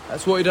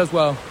 That's what he does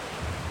well.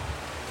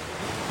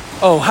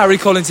 Oh, Harry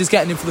Collins is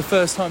getting him for the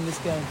first time this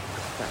game.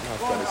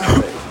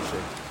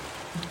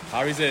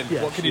 Harry's in.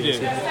 Yeah, What can he do?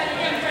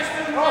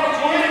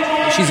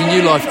 She's a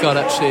new lifeguard,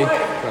 actually.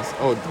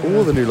 Oh,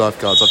 all the new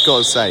lifeguards, I've got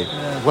to say,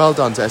 well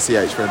done to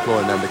SEH for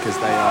employing them because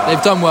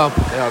They've done well.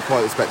 they are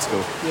quite a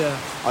spectacle. Yeah.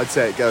 I'd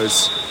say it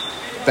goes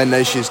Ben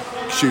Nash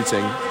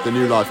shooting, the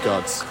new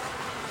lifeguards,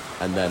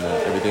 and then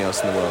everything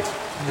else in the world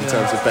in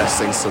terms of best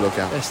things to look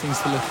at. Best things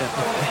to look at.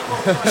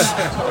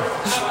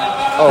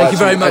 Thank you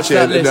very much for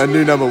that list.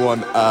 New number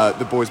one,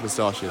 the boys'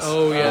 moustaches.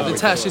 Oh, yeah, the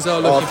tashes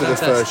are looking After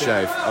fantastic. the first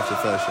shave.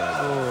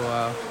 Oh,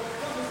 wow.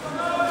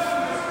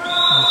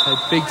 Okay,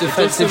 big It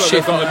does seem defensive like they've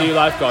shift. got a now. new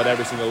lifeguard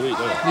every single week,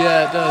 doesn't it?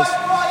 Yeah, it does.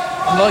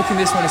 I'm liking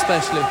this one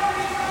especially.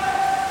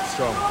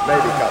 Strong.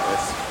 Maybe cut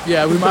this.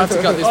 Yeah, we might have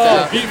to cut this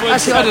down.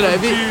 Actually, I don't know.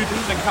 If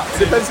it,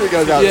 Depends who it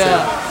goes out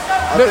yeah.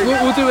 to. But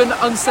we'll do an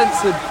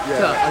uncensored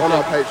cut. I On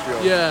our think.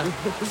 Patreon. Yeah.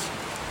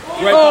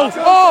 Great pass.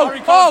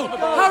 Collins on the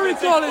ball. Harry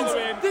He's gonna Collins. go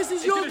in. This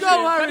is He's your gonna goal,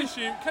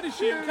 shoot. Harry. Can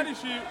he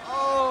shoot?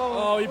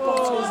 Oh, he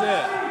bottles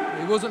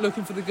it. He wasn't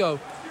looking for the goal.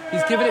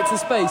 He's given it to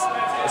space.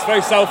 It's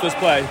very selfless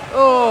play.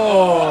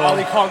 Oh.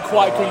 Ali can't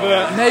quite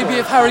convert. Maybe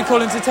if Harry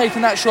Collins had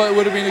taken that shot, it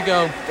would have been a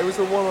goal. It was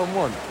a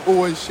one-on-one.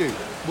 Always shoot.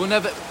 We'll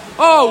never...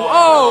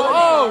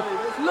 Oh!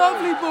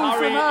 Lovely ball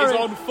from Harry. Is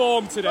on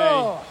form today.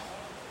 Oh.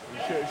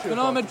 Can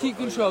Ahmed keep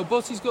control?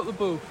 Botty's got the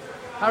ball.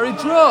 Harry,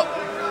 drop.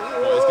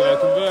 He's going to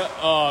convert.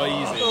 Oh,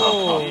 easy.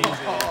 Easy.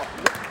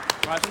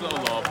 Nice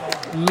little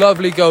lob.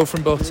 Lovely goal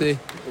from Botty.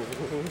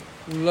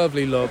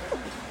 Lovely lob.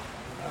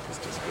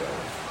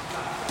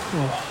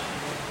 Oh.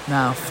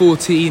 Now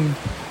 14.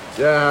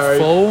 Yeah,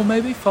 4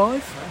 maybe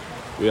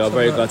 5. We are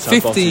very glad to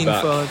have Botty 15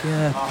 back. 5.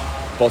 Yeah.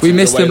 Botty We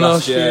was missed away him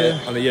last year.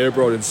 on a year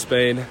abroad in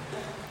Spain.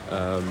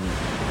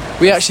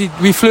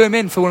 We flew him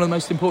in for one of the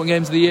most important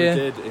games of the year. We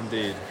did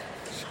indeed.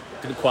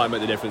 Didn't quite make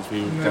the difference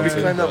we Can we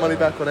wanted. claim that money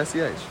back on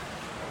SEH?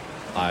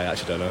 I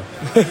actually don't know.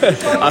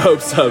 I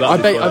hope so. I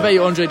bet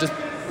you Andre just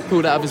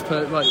pulled out of his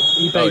purse. Like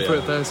he paid for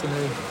it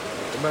personally.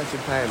 Imagine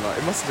paying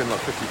it must have been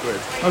like 50 quid.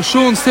 Oh,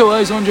 Sean still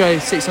owes Andre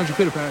 600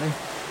 quid apparently.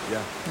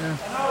 Yeah. Yeah.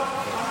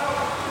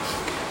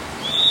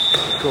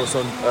 Of course,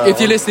 if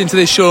you're listening to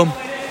this, Sean,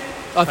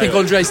 I think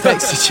Andre's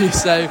texted you.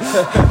 So.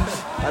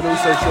 And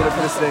also, Sean, if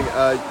you're listening,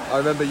 I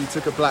remember you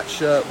took a black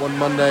shirt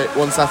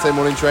one Saturday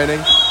morning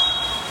training.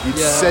 You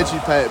said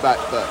you'd pay it back,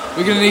 but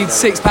we're going to need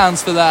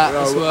 £6 for that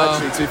as well.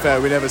 Actually, to be fair,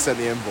 we never sent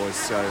the invoice,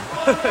 so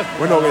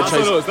we're not going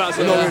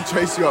to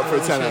chase you up for a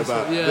tenner.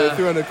 But the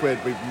 300 quid,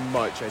 we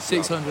might chase.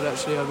 600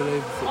 actually, I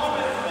believe.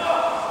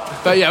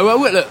 But yeah, well,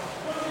 look,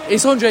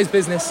 it's Andre's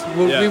business.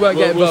 We won't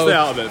get involved. We'll stay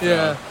out of it.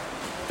 Yeah.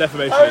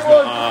 Defamation is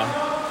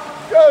not.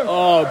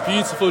 Oh,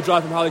 beautiful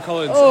drive from Harry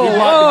Collins.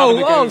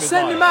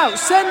 Send him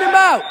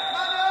out.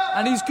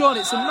 And he's gone.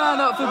 It's a man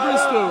up for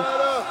Bristol.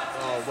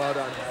 Oh, well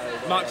done.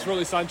 Max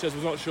Rulli Sanchez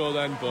was not sure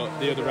then, but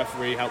the other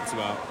referee helped him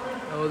out.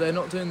 Oh, they're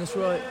not doing this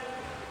right.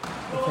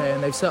 Okay,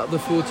 and they've set up the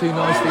 4-2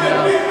 nicely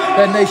now.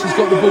 Ben Nation's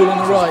got the ball on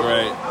the right.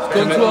 Great.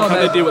 Can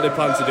they do what they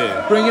plan to do?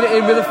 Bringing it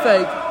in with a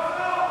fake.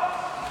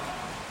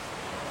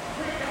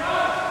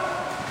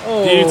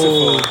 Oh,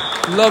 beautiful.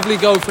 Lovely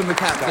goal from the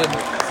captain.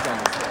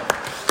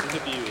 It's a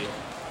beauty.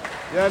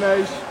 Yeah,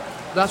 Naish.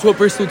 That's what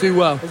Bristol do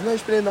well. Has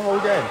Naish been in the whole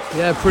game?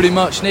 Yeah, pretty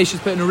much.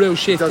 Nation's putting a real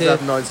shift here. He here. does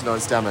have 99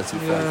 stamina, to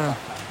be fair.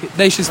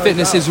 Nation's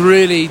fitness is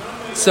really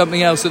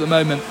something else at the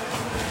moment.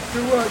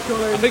 Good work,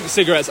 Colin. I think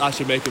cigarettes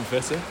actually make him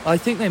fitter. I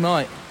think they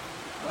might.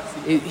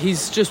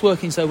 He's just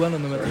working so well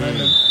on them at the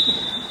moment.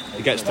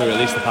 He gets through at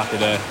least a pack a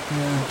day.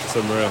 Yeah. It's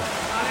unreal.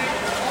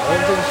 I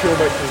don't think she'll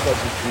make as much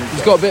as you.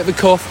 He's got a bit of a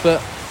cough,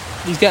 but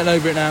he's getting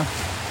over it now.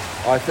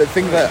 I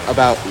think that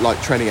about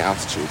training at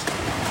altitude.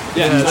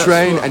 Yeah, you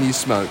train and you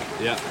smoke.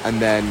 Yeah. And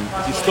then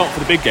you stop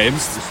for the big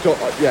games. You stop.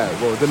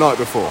 The night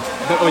before.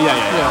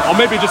 Yeah. Or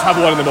maybe just have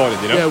one in the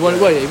morning. You know. Yeah.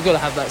 Well, you've got to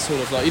have that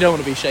sort of you don't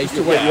want to be shaky.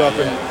 You've got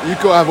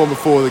to have one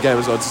before the game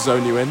as well to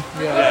zone you in.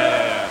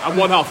 Yeah. And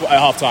one at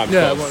half time.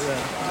 Yeah. Well,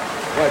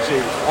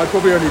 actually, I'd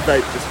probably only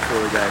vape just before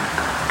the game,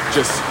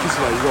 just because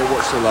you've got to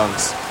watch the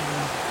lungs.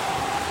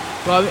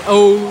 Right.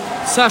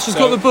 Sasha's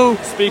got the ball.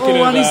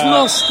 And he's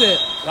lost it.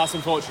 That's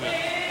unfortunate.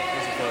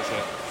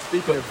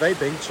 Speaking of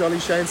vaping,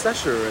 Charlie, Shay and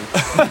Sasha are in.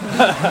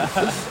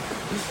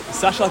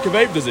 Sasha like a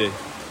vape, does he?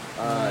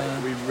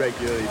 We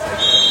regularly take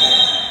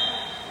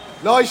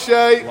it. Nice,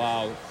 Shay!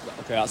 Wow.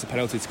 Okay, that's a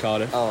penalty to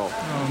Cardiff. Oh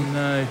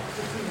no.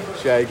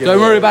 Shay, don't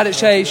worry about it,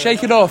 Shay.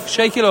 Shake it off.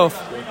 Shake it off.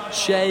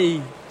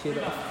 Shake it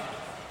off.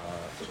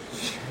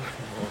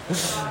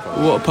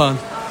 What a pun.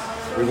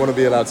 We want to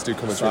be allowed to do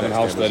commentary. Simon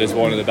Halstead is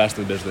one of the best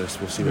in the business.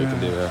 We'll see what he can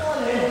do here.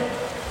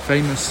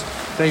 Famous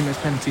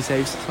penalty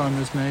saves Simon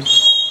has made.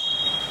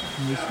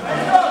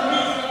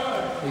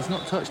 He's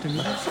not touched him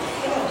yet.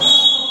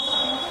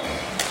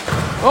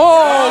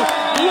 Oh,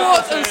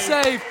 what a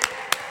save!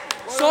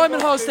 Simon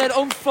Halstead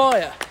on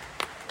fire.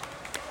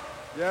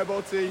 Yeah,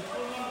 Botti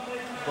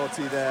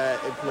there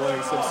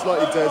employing some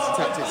slightly dirty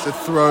tactics to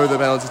throw the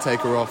penalty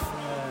taker off.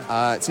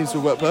 It seems to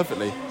work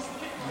perfectly.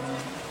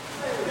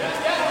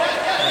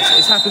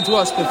 It's happened to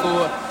us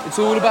before. It's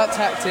all about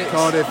tactics.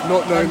 Cardiff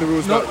not knowing the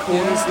rules about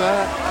corners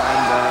there.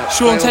 And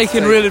Sean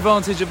taking real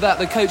advantage of that.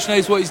 The coach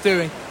knows what he's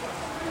doing.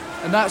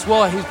 And that's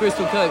why he's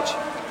Bristol coach.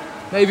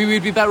 Maybe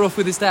we'd be better off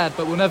with his dad,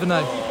 but we'll never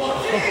know.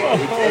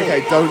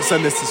 Okay, don't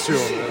send this to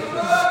Sean.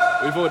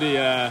 We've already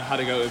had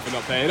a go at him for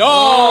not paying.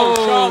 Oh,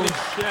 Charlie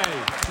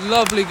Shay.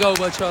 Lovely goal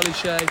by Charlie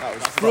Shay.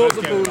 Brought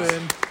the ball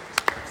in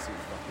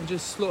and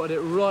just slotted it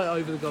right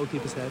over the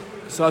goalkeeper's head.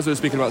 So as we were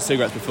speaking about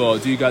cigarettes before,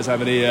 do you guys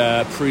have any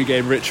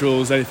pre-game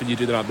rituals, anything you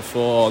do the night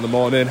before or in the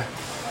morning?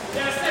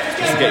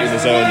 Just to get you in the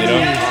zone, you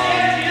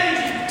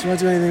know? Do I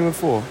do anything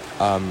before?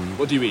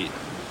 What do you eat?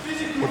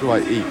 What do I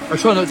eat? I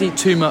try not to eat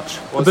too much.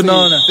 Well, a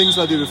banana. Things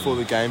I do before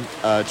the game,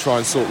 try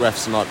and sort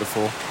refs the night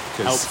before.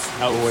 Helps,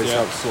 always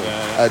yeah. helps sort.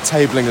 Yeah.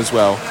 Tabling as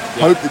well.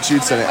 Yeah. Hope that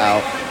Jude sent it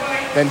out.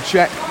 Then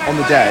check on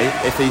the day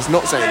if he's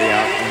not sending it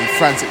out and you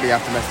frantically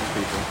have to message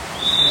people.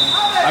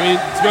 I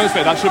mean, to be honest,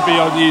 mate, that should be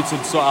on you to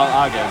sort out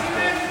our games.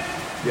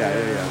 But Yeah.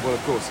 Well,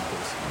 of course.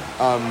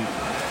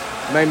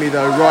 Mainly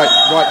though, right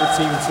the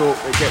team talk.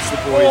 It gets the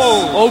boys.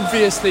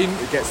 Obviously,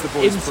 It gets the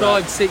boys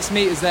inside prepped. 6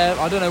 meters there.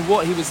 I don't know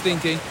what he was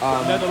thinking.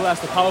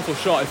 Nevertheless, a powerful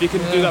shot. If you can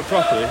do that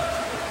properly.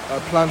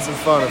 Plans and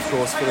fun, of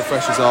course, for the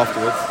freshers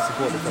afterwards.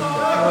 Support the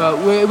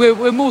freshers.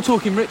 We're more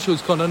talking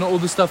rituals, Connor, not all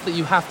the stuff that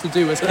you have to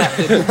do as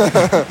captain.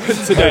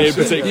 Today in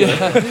particular.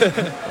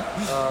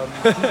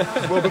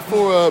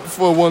 Well,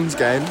 before one's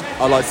game,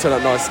 I like to turn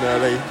up nice and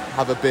early,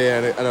 have a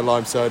beer and a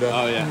lime soda.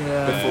 Oh yeah.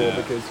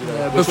 Because you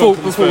know, Before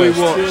we watch.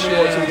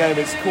 watching the game,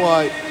 it's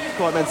quite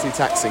mentally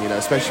taxing, you know,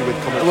 especially with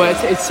commentary. Well,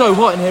 it's so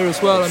hot in here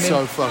as well. It's I mean,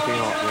 so fucking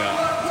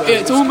hot.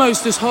 it's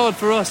almost as hard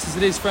for us as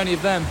it is for any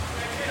of them.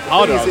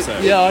 Harder, I would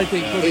say. Yeah, I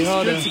think probably It's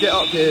harder. good to get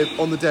up here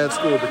on the day of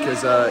school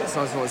because it's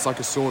nice and it's like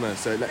a sauna,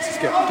 so it lets us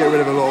get rid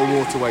of a lot of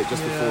water weight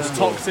just before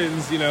school.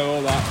 Toxins, you know,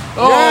 all that.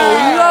 Oh,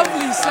 Yeah!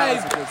 lovely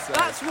save. That's a good save.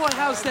 That's why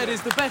Halstead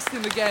is the best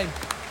in the game.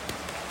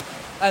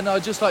 And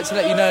I'd just like to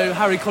let you know,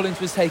 Harry Collins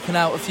was taken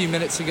out a few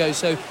minutes ago,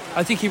 so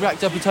I think he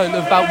racked up a total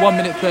of about 1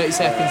 minute 30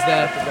 seconds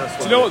there.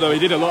 Do you know what though? He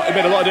did a lot. He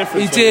made a lot of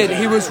difference. He did.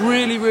 He was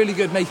really, really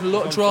good, making a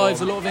lot of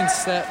drives, a lot of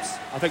intercepts.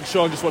 I think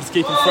Sean just wants to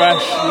keep him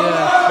fresh.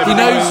 Yeah, Maybe he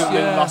knows. in the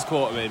Yeah. last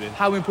quarter, maybe.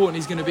 How important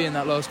he's going to be in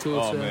that last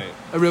quarter. Oh, mate.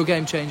 A real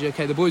game changer.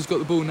 Okay, the boys got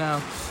the ball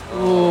now.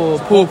 Oh,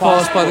 poor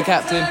pass by the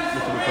captain.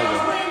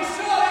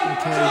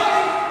 Okay,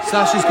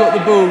 Sasha's got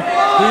the ball.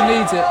 Who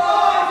needs it? Oh.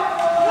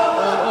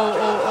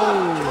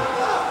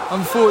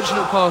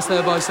 Unfortunate pass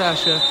there by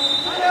Sasha.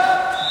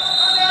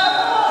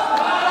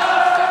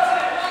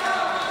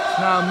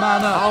 Now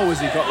man up. How has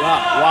he got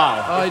that?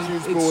 Wow.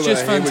 It's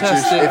just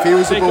fantastic. If he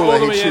was a Take it all baller,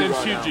 the he'd way in shoot and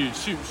right shoot, now. dude.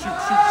 Shoot. He's not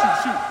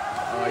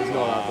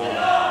that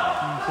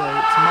baller. Okay,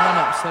 it's man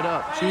up, set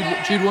up.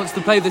 Jude wants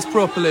to play this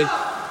properly.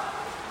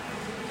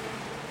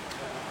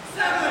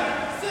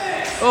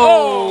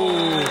 Oh,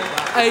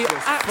 a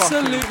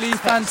absolutely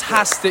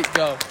fantastic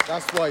goal.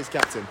 That's why he's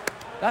captain.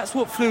 That's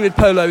what fluid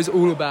polo is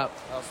all about.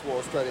 That's what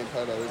Australian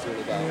polo is all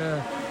about.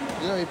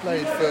 Yeah. You know, he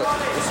played for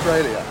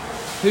Australia.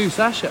 Who,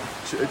 Sasha?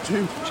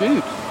 Jude.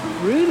 Jude.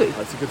 Really?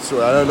 That's a good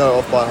story. I don't know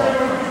off by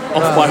heart.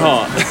 Off by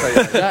heart.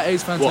 That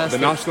is What, fantastic.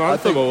 the national I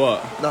anthem think- or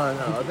what?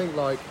 No. I think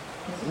I'm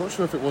not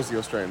sure if it was the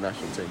Australian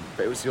national team,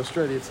 but it was the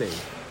Australia team.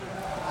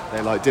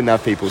 They didn't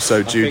have people,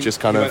 so Jude just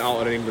kind he of went out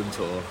on an England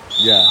tour.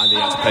 yeah. And he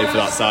had to play for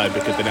that side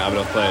because they didn't have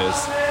enough players.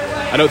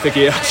 I don't think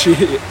he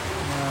actually.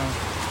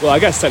 Well, I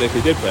guess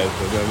technically he did play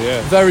for them, yeah.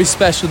 Very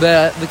special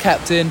there, the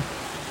captain.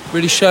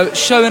 Really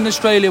showing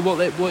Australia what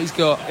he's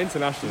got.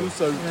 International.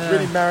 Also,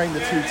 really marrying the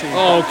two teams.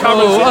 Oh,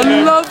 Cameron's Oh, in a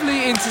there.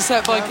 lovely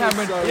intercept by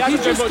Cameron. so- He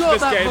hasn't done just much got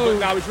this that game, ball. but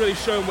now he's really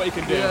showing what he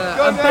can do. Yeah,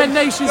 Go and Ben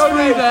Nate, Nation's go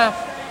through Nate. there.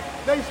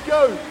 Let's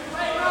go.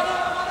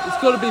 It's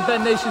got to be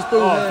Ben Nation's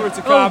ball Oh, there. through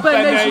to Oh, Cam, Ben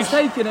Ben Nation's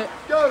Nation. taking it.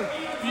 Go.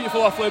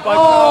 Beautiful offload by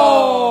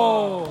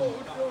Oh!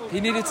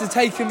 He needed to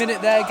take a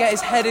minute there, get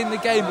his head in the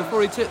game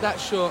before he took that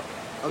shot.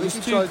 I It was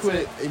think too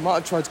quick. he might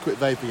have tried to quit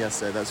vaping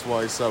yesterday. That's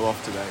why he's so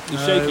off today. He's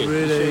shaking.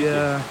 Really,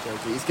 yeah.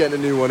 He's getting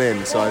a new one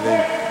in, so I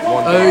think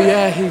one. Oh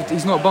yeah,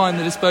 he's not buying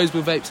the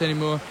disposable vapes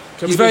anymore.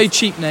 He's we very just-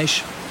 cheap,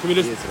 Nash. Can we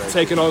just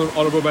take an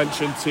honourable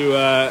mention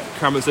to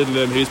Cameron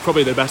Sydenham, who's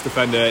probably the best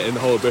defender in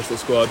the whole Bristol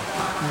squad.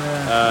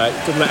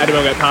 Doesn't let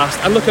anyone get past.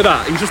 And look at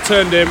that, he's just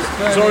turned him.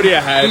 He's already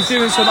ahead. He's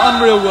doing some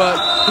unreal work.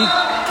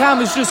 Cam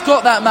has just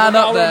got that man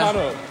up Now there. man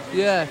up.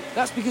 Yeah,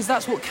 that's because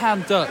that's what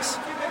Cam does.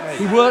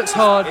 He works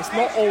hard. It's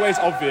not always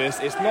obvious,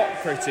 it's not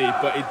pretty,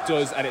 but it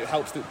does, and it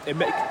helps. It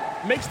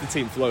makes the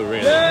team flow,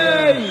 really.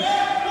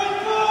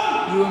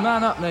 You a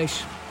man up,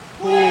 Nash.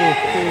 Poor.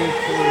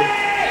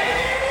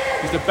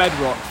 He's the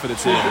bedrock for the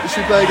team. We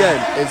should play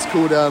again. It's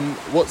called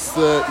what's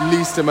the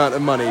least amount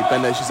of money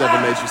Ben Nash has ever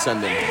made you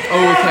send him?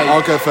 Oh, okay.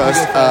 I'll go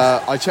first.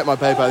 I checked my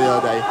PayPal the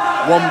other day.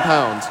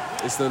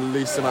 £1 is the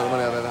least amount of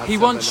money I've ever had. He to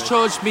send once Ben Nash.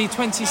 charged me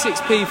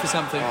 26p for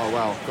something. Oh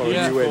wow! God,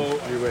 Yeah. you win.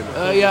 You win.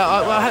 Yeah,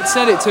 I had to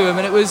send it to him,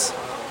 and it was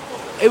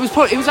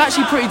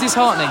actually pretty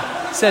disheartening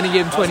sending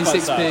him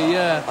 26p.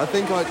 Yeah. I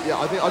think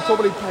I'd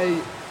probably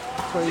pay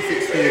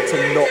 26p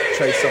to not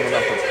chase someone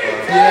up.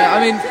 Yeah, I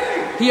mean,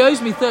 he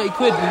owes me 30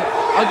 quid.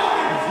 And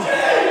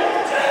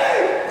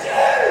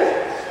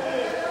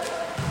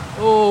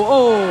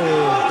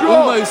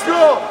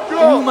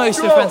almost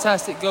a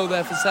fantastic goal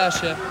there for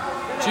Sasha.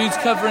 Jude's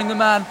covering the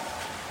man.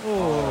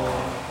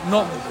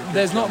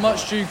 There's not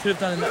much Jude could have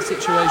done in that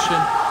situation.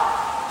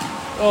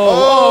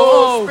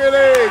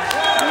 Spinach!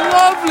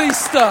 Lovely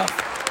stuff.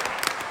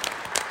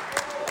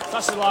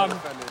 Sasha Lamb.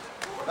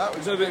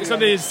 It's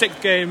only his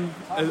 6th game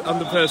on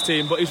the first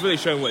team, but he's really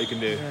shown what he can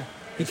do.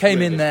 He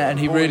came in there and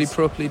he really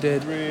properly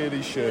did.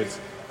 Really should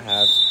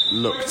have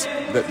looked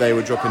that they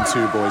were dropping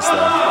 2 boys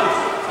there.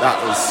 That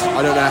was,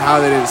 I don't know how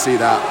they didn't see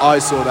that. I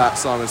saw that,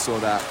 Simon saw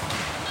that.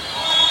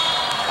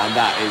 And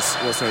that is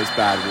what's known as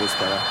bad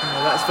horsepower.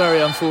 Yeah, that's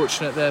very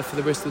unfortunate there for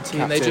the Bristol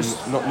team. They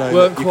just not knowing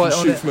weren't that you quite can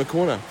on shoot it. from a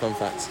corner, fun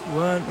fact.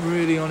 Weren't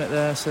really on it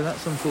there, so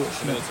that's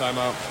unfortunate. Another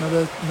timeout.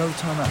 Another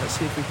timeout. Let's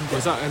see if we can get.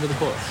 Was that end of the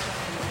quarter?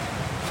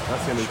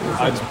 That's the end of the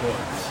End of the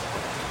quarter.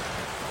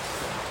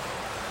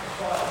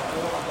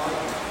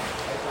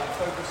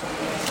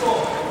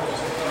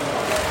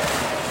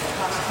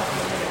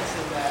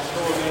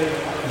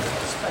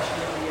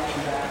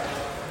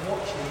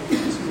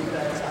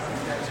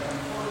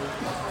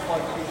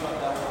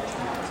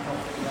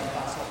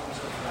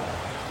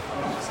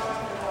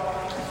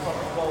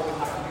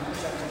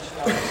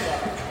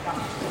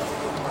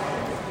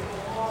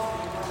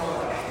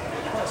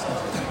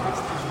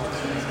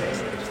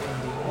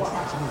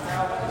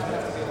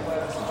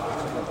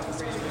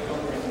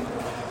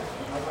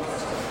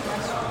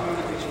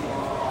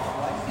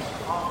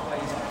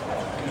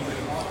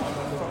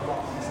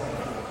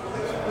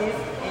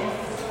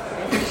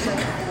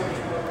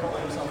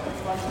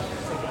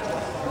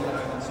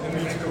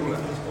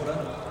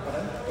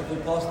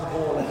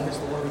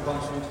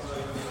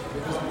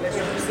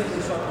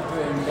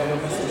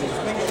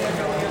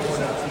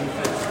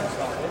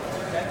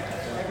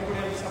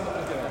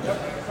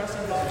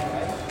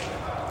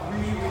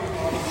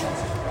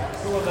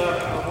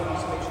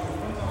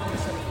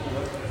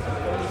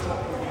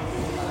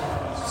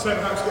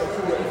 Centre halves got a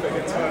cool little thing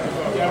in turn as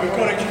well. Yeah, we've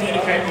got to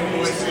communicate with the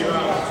boys too.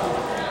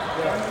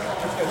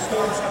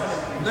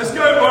 Let's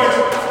go, boys!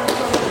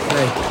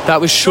 Okay, that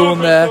was Sean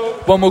there.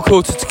 One more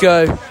quarter to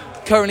go.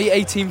 Currently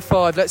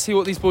 18-5. Let's see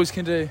what these boys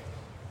can do.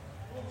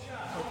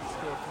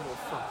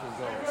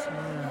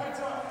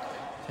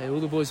 Okay, all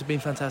the boys have been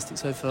fantastic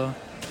so far.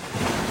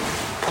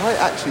 I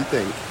actually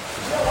think,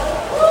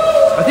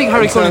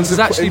 Harry Collins has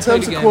actually in played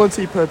terms a of game.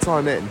 quality per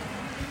time in,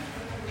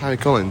 Harry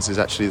Collins is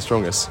actually the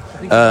strongest.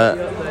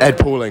 Ed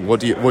Pauling, what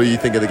do you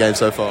think of the game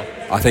so far?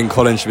 I think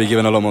Collins should be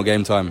given a lot more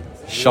game time.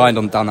 Shined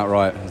on down that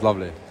right. It was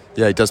lovely.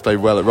 Yeah, he does play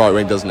well at right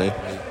wing, doesn't he?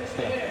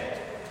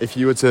 If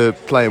you were to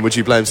play him, would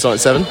you play him starting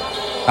 7?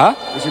 Huh?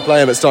 Would you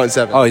play him at starting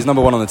 7? Oh, he's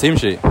number 1 on the team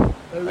sheet.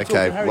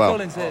 Okay, Harry well,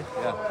 Collins here.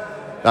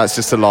 that's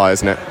just a lie,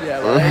 isn't it? Yeah,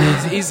 well,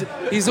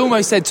 he's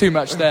almost said too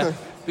much there,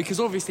 because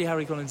obviously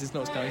Harry Collins is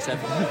not starting 7.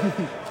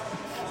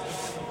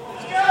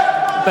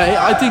 But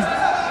I think,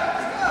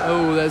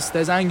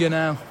 there's anger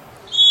now.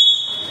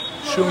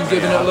 Sean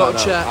giving it a lot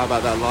of chat. How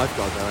about that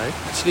lifeguard though, eh?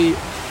 Actually,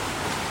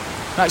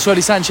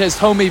 Maxwell Sanchez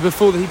told me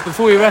before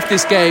he left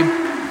this game,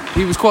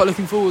 he was quite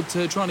looking forward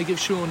to trying to give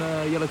Sean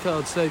a yellow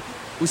card. So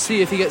we'll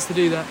see if he gets to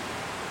do that.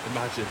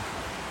 Imagine.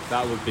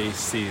 That would be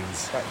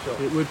scenes.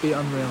 It would be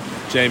unreal.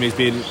 Jamie's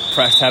been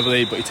pressed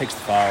heavily, but he takes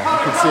the foul. You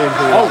can see him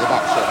doing the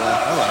back shot there.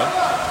 Hello.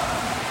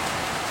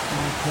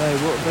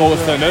 Okay, Ball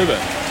was thrown over.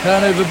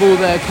 turnover ball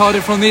there.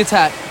 Cardiff on the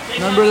attack.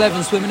 Number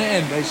 11 swimming it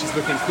in. He's just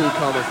looking cool,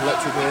 calm and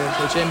collected here.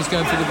 So Jamie's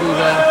going for the ball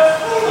there.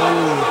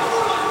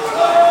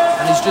 Oh.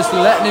 And he's just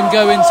letting him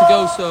go into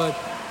goal side.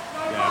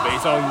 Yeah, but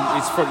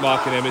he's front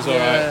marking him. He's all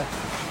right.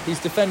 He's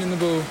defending the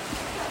ball.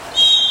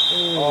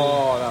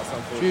 Oh, that's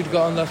unfortunate. Jude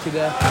got unlucky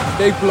there.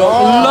 Big block.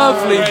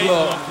 Lovely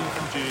block.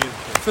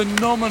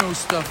 Phenomenal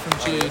stuff from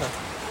Jude.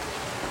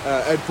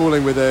 Ed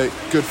Pauling with a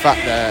good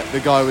fact there. The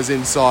guy was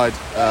inside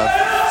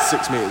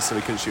 6 metres, so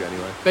he couldn't shoot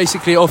anyway.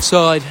 Basically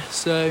offside,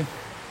 so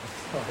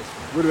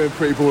Would have been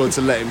pretty baller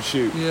to let him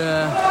shoot.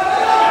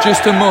 yeah.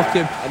 Just to mock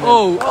him.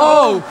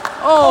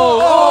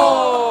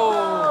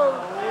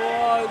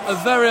 A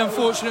very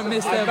unfortunate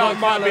miss there by That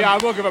might be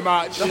Callum. our mug of a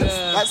match.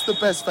 That's the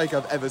best fake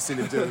I've ever seen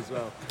him do as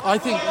well. I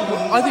think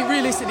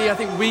realistically,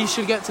 we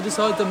should get to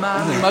decide the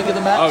man, the mug of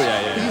the match. Oh,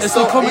 yeah. It's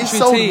the He commentary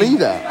sold team. me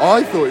there.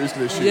 I thought he was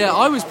going to shoot. Yeah,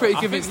 I was pretty I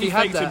think convinced he he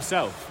had faked that.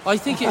 himself. I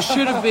think it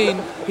should have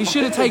been. He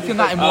should have taken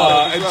that in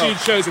one. And Jude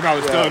shows him how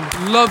it's done.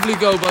 Lovely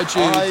goal by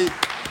Jude.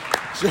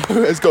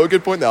 Joe has got a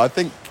good point there. I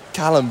think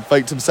Callum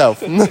faked himself.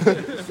 He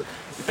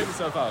faked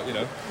himself out, you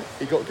know.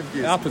 He got It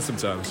confused. happens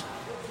sometimes.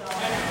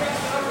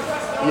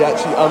 He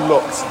actually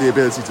unlocked the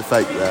ability to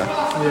fake there.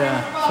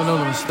 Yeah,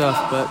 phenomenal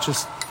stuff. But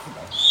just,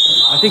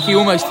 I think he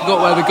almost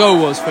forgot where the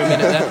goal was for a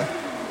minute there.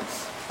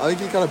 I think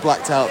he kind of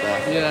blacked out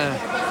there.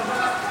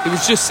 Yeah, he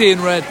was just seeing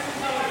red.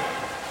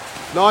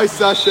 Nice,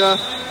 Sasha.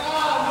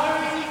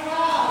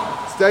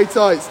 Stay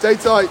tight, stay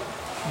tight.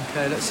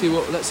 Okay, let's see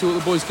what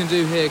the boys can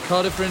do here.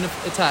 Cardiff are in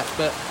attack,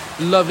 but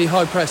lovely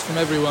high press from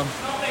everyone.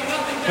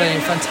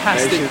 Playing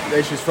fantastic.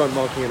 Nation's front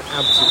marking an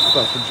absolute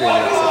fucking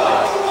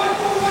genius.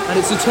 And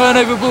it's a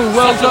turnover ball.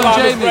 Well done,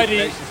 Jamie.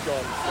 Ready.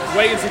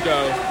 Waiting to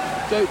go.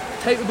 Go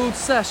take the ball to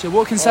Sasha.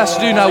 What can Sasha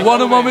do now?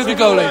 One-on-one with the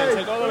goalie.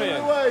 Take all the way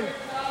in.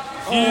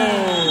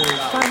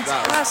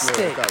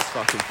 Fantastic. That was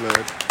fucking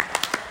fluid.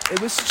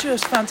 It was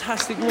just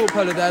fantastic water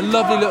polo there.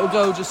 Lovely little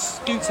goal. Just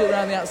scoots it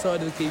around the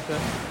outside of the keeper.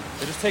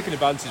 They're just taking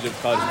advantage of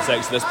Cardiff's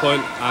mistakes at this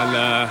point,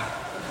 and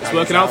it's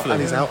working out for them.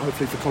 And he's out,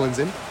 hopefully, for Collins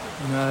in.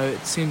 No,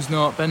 it seems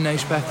not. Ben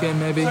Naish back in,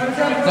 maybe. No,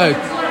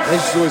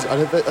 Naish always,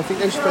 I think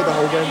Naish played the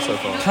whole game so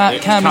far.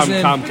 Cam is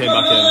in. Cam came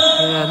back in.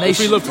 Yeah, Which Naish.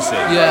 we love to see.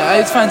 Yeah,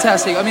 it's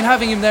fantastic. I mean,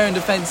 having him there in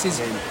defence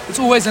it's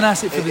always an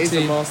asset for It the is a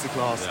team.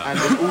 masterclass, and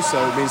it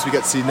also means we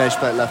get to see Naish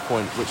play at left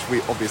point, which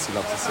we obviously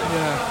love to see.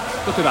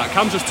 Yeah, Look at that.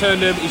 Cam just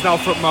turned him. He's now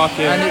front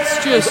marking. and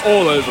it's just It's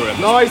all over him.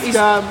 Nice, he's-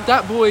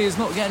 that boy is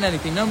not getting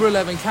anything. Number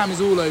 11, Cam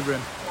is all over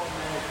him.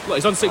 Look,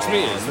 he's on 6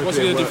 metres. What's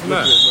he going to do from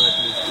there?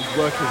 He's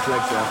working his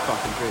legs there,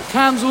 fucking good.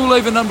 Cam's all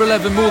over number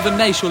 11 more than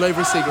Naish all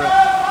over a cigarette.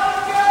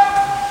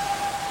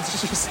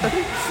 It's just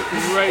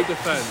Great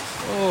defence.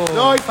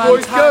 Nice,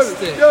 boys,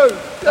 fantastic. go.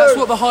 That's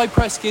what the high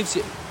press gives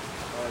you.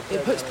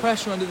 It puts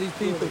pressure under these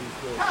people.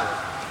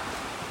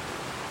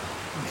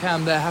 And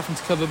Cam there having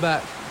to cover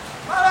back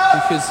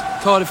because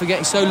Cardiff are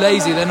getting so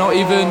lazy. They're not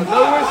even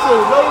No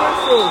whistle.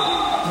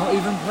 not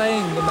even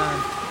playing the man.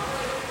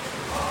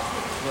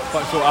 Not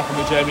quite sure what happened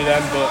with Jamie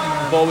then, but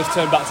the ball was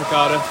turned back to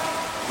Cardiff.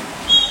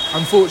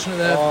 Unfortunate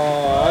there.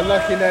 Oh,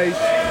 unlucky Naish.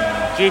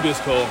 Dubious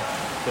call.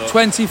 But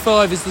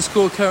 25 is the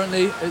score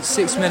currently at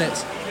 6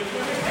 minutes.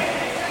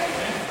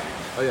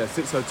 Oh yeah,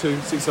 6:02,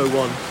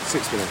 6:01,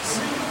 6 minutes.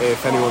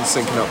 If anyone's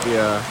syncing up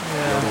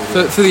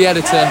the... For the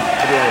editor.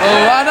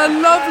 Oh, and a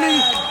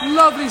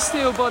lovely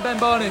steal by Ben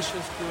Barnish.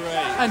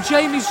 And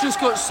Jamie's just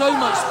got so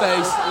much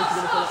space.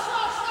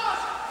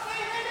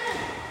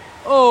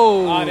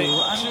 Oh, and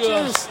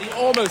he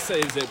almost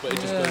saves it, but it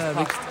just goes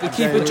past. the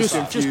keeper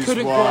just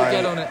couldn't quite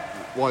get on it.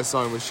 Why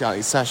Simon was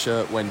shouting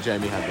Sasha when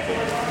Jamie had the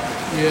ball.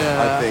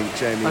 Yeah.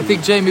 I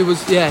think Jamie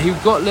was. Yeah, he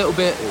got a little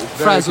bit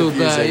frazzled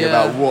there. Yeah.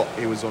 About what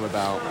he was on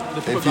about.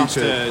 The in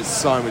future,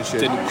 Simon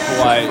didn't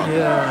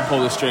quite pull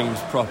the strings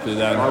properly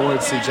then. I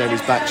wanted to see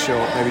Jamie's back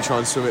shot. Maybe try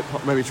and swim it.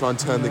 Maybe try and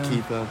turn the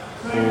keeper.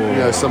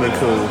 Something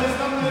cool.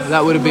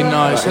 That would have been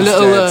nice. But a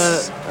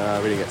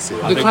little. We didn't get to see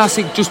that. The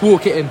classic, just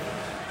walk it in.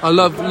 I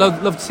love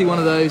to see one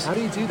of those. How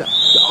do you do that?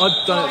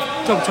 I've done it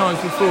a couple times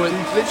before. You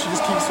literally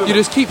just keep swimming. You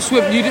just keep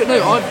swimming. You don't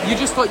know. You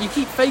just you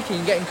keep faking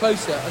and getting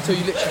closer until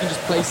you literally can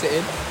just place it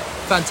in.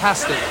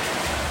 Fantastic.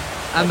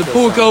 And the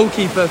poor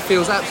goalkeeper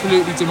feels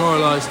absolutely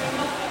demoralised.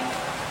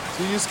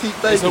 So you just keep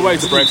faking. It's a way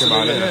to break him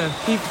out, isn't it?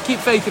 Keep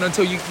faking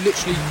until you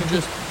literally can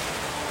just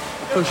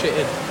push it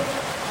in.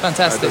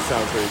 Fantastic. That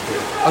sounds really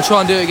cool. I'll try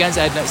and do it against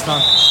Ed next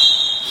time.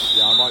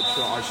 Yeah, I might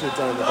try. I should have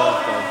done it in the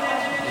birthday.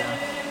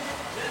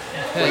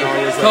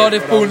 Okay.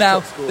 Cardiff ball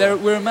now.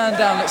 We're a man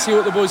down. Let's see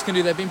what the boys can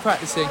do. They've been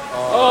practicing.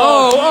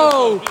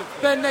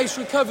 Ben Nash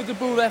recovered the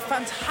ball there.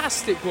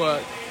 Fantastic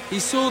work. He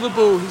saw the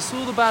ball. He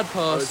saw the bad I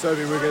pass. was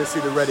hoping we were going to see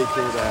the ready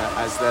call there,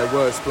 as their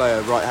worst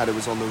player, right-hander,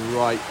 was on the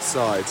right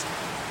side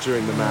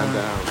during the man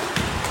down.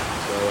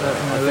 So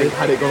I think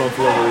had it gone on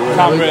for longer, we would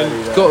have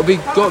Cameron.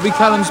 Got to be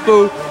Callum's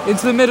ball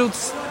into the middle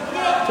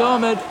to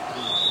Ahmed.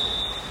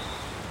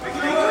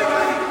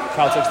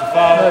 Cal takes the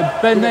foul. No,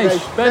 Ben Nash.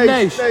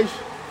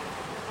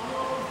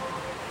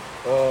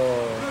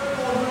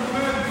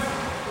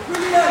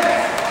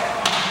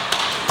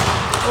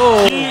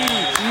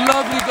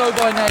 Lovely go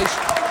by Nash.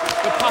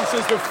 The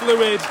passes were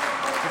fluid.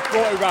 They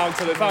brought it round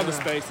till they found the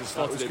space and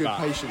slotted it good back.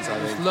 patience, I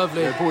think.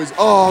 Lovely. Yeah, boys.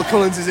 Oh,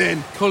 Collins is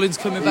in. Collins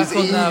coming back He's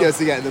on now. eager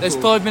to get in the There's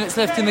pool. 5 minutes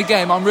left in the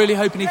game. I'm really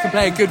hoping he can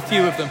play a good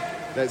few of them.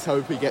 Let's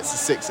hope he gets to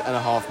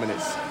 6.5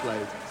 minutes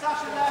played.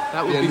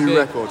 That would Be a be new big.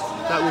 record.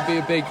 That would be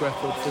a big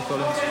record for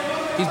Collins.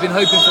 He's been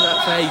hoping for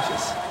that for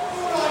ages.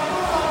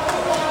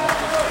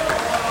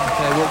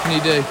 Okay, what can he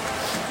do?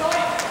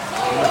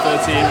 Number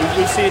 13.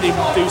 We've seen him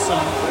do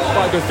some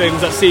quite good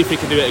things. Let's see if he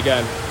can do it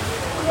again.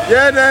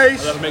 Yeah,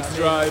 Nash. Whoever makes the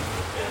drive.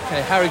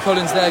 Okay, Harry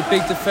Collins there,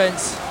 big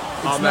defence.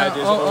 Ahmed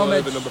is all Ahmed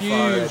over number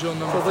huge 5. on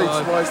number Probably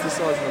 5. twice the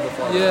size of number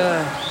 5.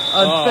 Yeah.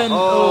 And Ben.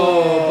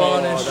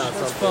 Varnish.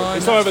 That's fine.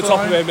 It's not over the that's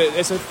top of fine. him.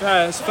 It's a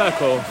fair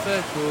call.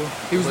 Fair call.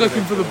 He was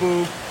looking for the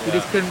ball. He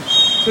just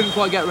couldn't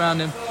quite get around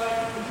him.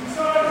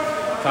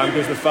 Cam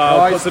gives the foul.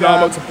 Nice, Puts an arm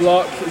Cam. up to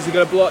block. Is he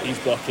going to block? He's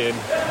blocking.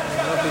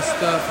 Lovely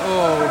stuff.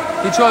 Oh,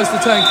 he tries to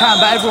turn Cam,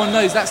 but everyone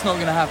knows that's not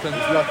going to happen.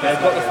 Yeah, he's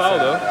got the foul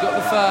though. Got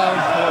the foul.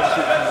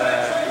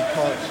 He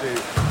can't shoot.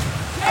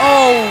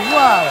 Oh,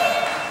 wow.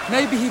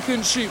 Maybe he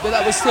couldn't shoot, but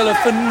that was still a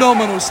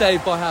phenomenal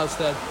save by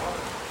Halstead.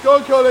 Go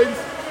on, Collins.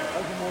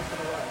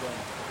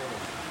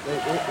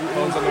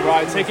 Collins on the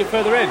right. Take it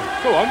further in.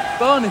 Go on.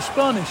 Varnish.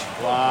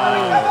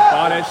 Wow.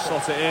 Varnish,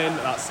 slot it in.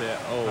 That's it.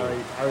 Oh.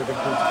 Harry been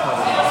called to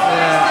cover.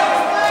 Yeah.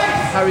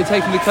 Harry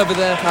taking the cover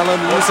there. Callum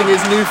using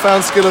his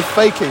newfound skill of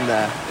faking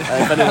there.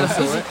 If anyone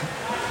saw it.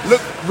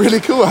 Looked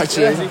really cool,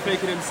 actually. Is he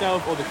faking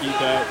himself or the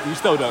keeper? You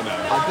still don't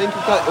know. I think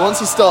once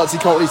he starts, he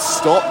can't really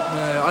stop.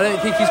 No, I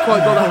don't think he's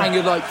quite got the hang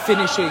of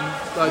finishing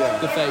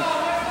the fake.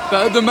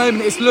 But at the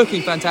moment, it's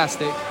looking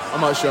fantastic. I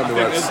might show him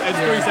the ropes. It's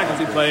 3 seconds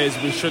in players.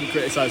 We shouldn't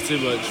criticise too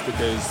much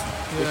because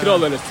we could all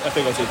learn a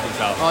thing or two from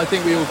Cal. I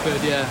think we all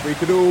could, yeah. We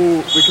can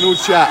all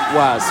chat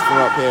Waz from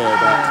up here,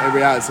 but in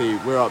reality,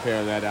 we're up here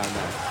and they're down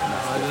there.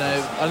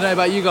 I don't know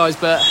about you guys,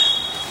 but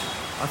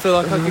I feel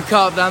like I could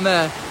cut up down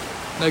there.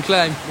 No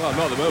claim. Well,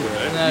 not at the moment,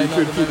 eh? No, You not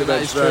could at keep the moment, bench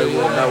that is very true,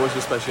 warm. yeah. That was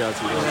your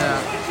speciality.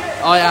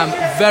 Yeah. I am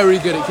very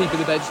good at keeping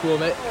the bench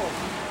warm.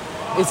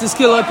 It's a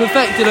skill I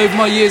perfected over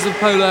my years of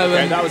polo.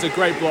 Okay, And that was a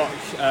great block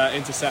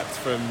intercept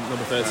from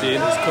number 13.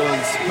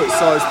 Collins put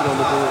side spin on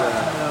the ball there.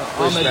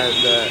 Ahmed,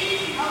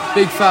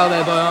 big foul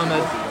there by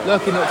Ahmed.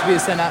 Lucky not to be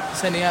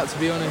sending out, to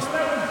be honest.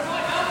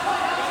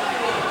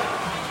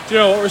 Do you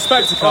know what?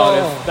 Respect to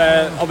Cardiff.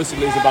 They're obviously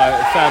losing by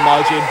a fair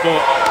margin,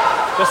 but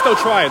they're still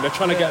trying. They're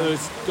trying to get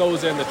those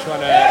goals in. They're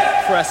trying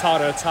to press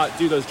harder, attack,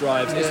 do those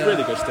drives. It's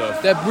really good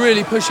stuff. They're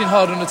really pushing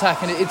hard on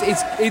attack, and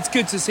it's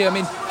good to see. I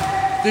mean,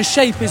 the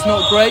shape is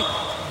not great.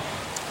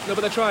 No,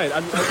 but they're trying.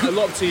 And a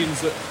lot of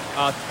teams that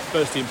are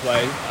first team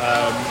play,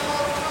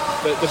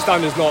 the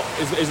standard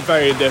is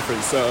very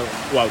indifferent. So,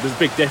 well, there's a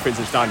big difference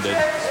in standard,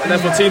 and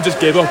therefore teams just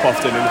give up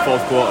often in the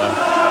fourth quarter.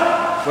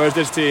 Whereas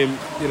this team,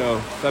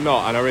 they're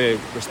not, and I really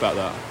respect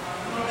that.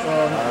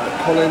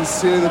 Collins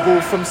stealing the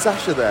ball from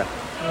Sasha there.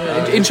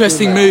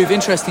 Interesting move.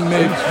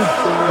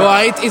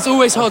 Well, it's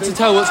always hard to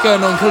tell what's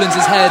going on in Collins'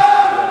 head.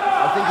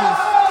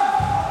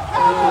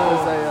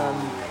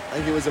 I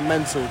think it was a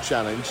mental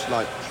challenge,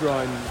 like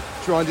try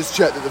and just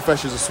check that the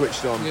freshers are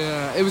switched on.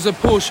 Yeah, it was a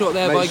poor shot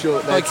there by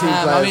their team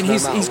Cam. I players mean, no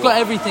he's matter got what.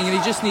 everything, and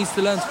he just needs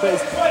to learn to put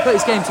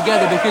his game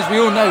together, because we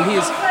all know he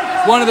is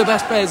one of the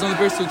best players on the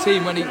Bristol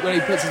team when he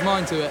puts his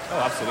mind to it. Oh,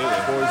 absolutely.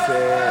 Boys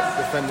here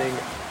defending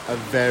a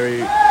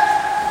very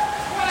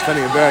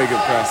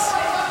good press.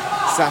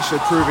 Sasha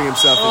proving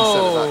himself in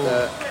centre back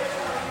there.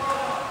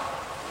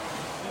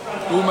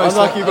 Almost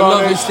Unlucky a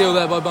lovely Varnish. steal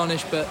there by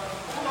Varnish, but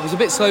it was a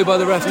bit slow by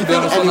the ref, Do to you be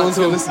think honest. On that anyone's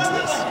going call. to listen to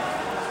this?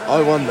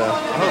 I wonder.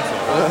 I hope so.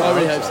 I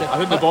really hope so. I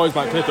think the boys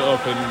might clip it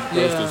up and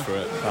roast us for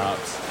it,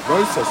 perhaps.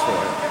 Roast us for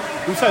it.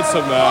 We've said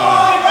some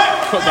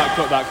cut that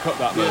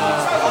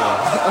moments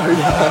before.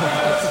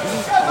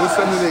 We'll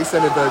send them the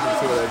extended version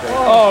to what they do.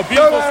 Oh,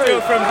 beautiful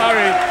steal from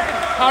Harry.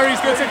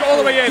 Harry's going to take it all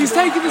the way in. He's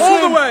taking the all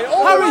swing. the way.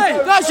 All Harry, the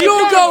way. that's Keep your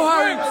going. goal,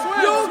 Harry.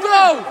 Swim. Your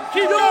goal.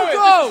 Keep your going.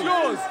 goal. This is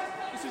yours.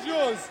 This is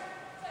yours.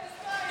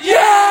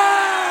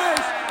 Yes!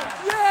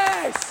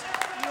 Yes!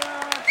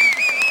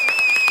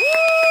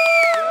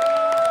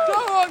 Go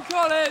on,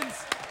 Collins.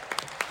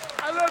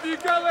 I love you,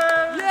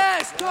 Collins.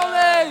 Yes,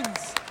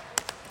 Collins.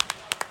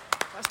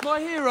 That's my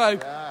hero.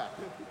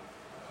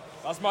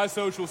 That's my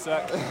social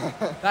sec.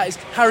 That is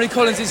Harry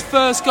Collins'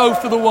 first goal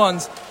for the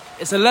Ones.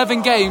 It's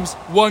 11 games,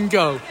 1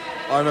 goal.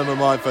 I remember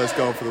my first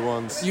goal for the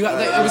Ones. It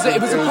was a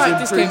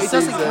practice game. It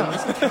doesn't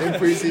count. In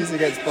pre-season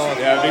against Bath.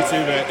 Yeah, me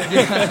too, mate.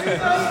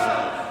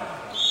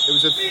 It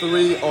was a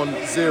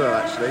 3-on-0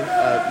 actually.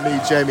 Me,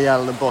 Jamie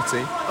Allen and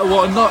Botty.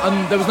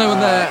 There was no one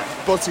there.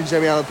 Botty and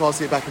Jamie Allen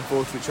passing it back and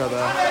forth to each other.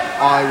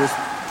 I was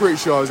pretty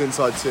sure I was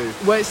inside too.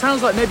 Well, it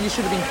sounds like maybe you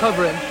should have been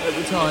covering at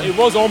the time. It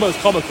was almost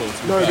comical.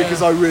 No,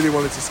 because I really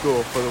wanted to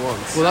score for the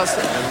Ones. Well, that's...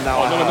 And now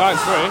I Number have.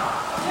 9-3.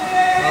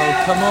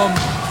 Oh, come on.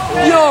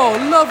 Yo,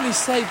 lovely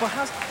save by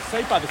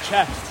Saved by the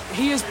chest.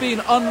 He has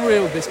been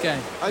unreal this game.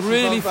 Actually,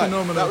 really fun fact,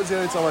 phenomenal. That was the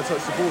only time I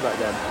touched the ball that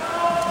game.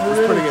 I was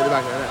putting it at the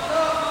back of the net.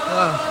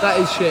 Oh, that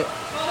is shit.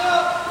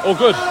 All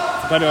good,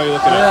 depending on how you're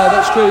looking at it. Yeah,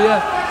 that's true,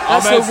 yeah.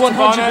 That's a Ahmed's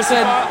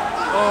 100% Tabana.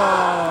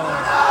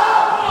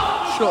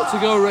 shot to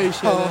goal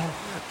ratio. there.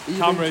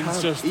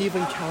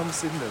 Even Cam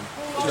Sydenham.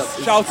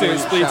 Shouting and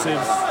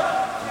expletives.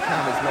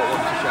 Cam is not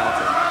one for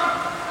shouting.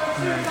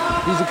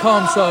 He's a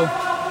calm soul.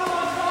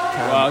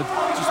 Well,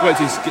 just wait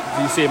till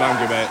you see him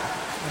angry, mate.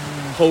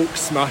 Hulk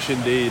smash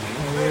indeed.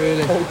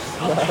 Really?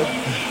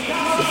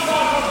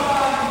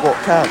 What,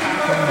 Cam?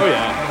 Oh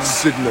yeah.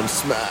 Sydenham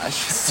smash.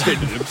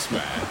 Sydenham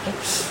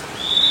smash.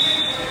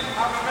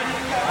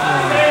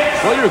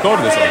 What are you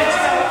recording this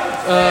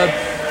on?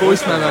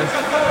 Voice memo.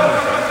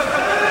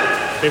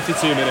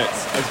 52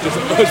 minutes. It's just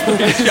us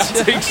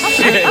chatting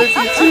shit.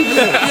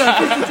 Yeah,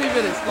 52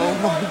 minutes. Oh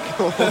my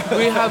god.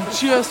 We have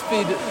just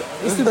been...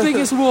 It's the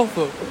biggest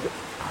waffle.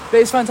 But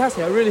it's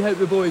fantastic. I really hope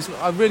the boys...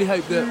 I really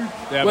hope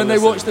that when they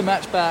watch the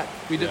match back,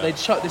 they'd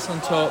chuck this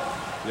on top.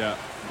 Yeah.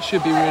 It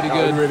should be really That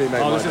good. would really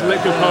make Oh, my this is day.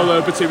 liquid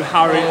polo between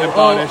Harry and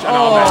Barnish and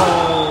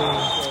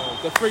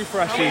Ahmed. The three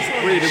freshies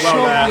really did well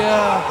Shot, there,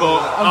 yeah. but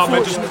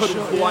Ahmed just Unfortunate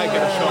couldn't shot, quite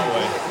get a shot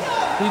away.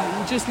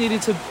 He just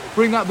needed to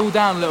bring that ball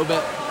down a little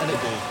bit, and it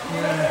did.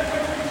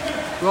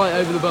 Yeah. Right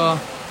over the bar.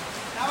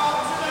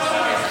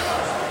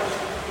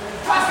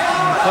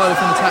 Cardiff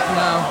in attack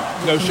now.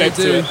 No What can shape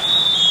they to do? it.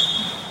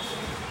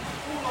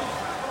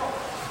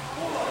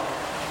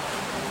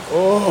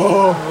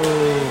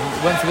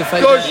 Went for the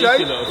fake. Good there.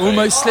 shape.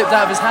 Almost slipped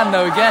out of his hand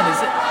though again.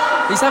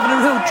 He's having a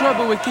real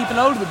trouble with keeping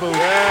hold of the ball.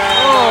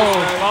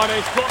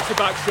 Barnish blocks a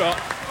back shot,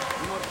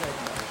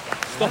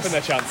 stopping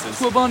their chances.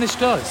 That's what Barnish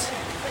does.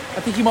 I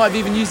think he might have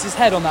even used his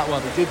head on that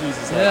one. He did use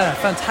his head. Yeah,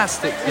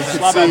 fantastic. You could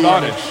Slab and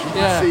Barnish.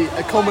 Yeah. see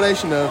a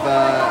combination of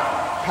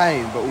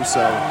pain, but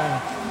also...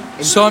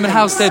 Simon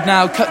Halstead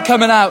now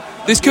coming out.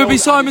 This could be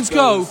Simon's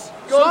goal.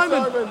 Go,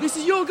 Simon, this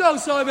is your goal,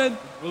 Simon.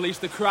 Release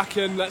the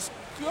Kraken. Let's.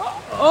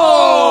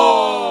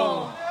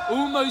 Oh!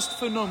 Almost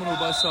phenomenal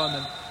by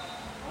Simon.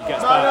 He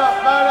gets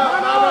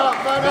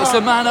back. It's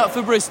a man up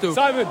for Bristol.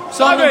 Simon.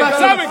 Simon, back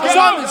Simon, in. get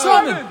Simon, up.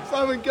 Simon.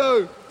 Simon,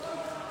 go!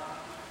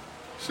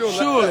 Sure,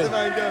 Surely. let the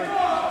man go.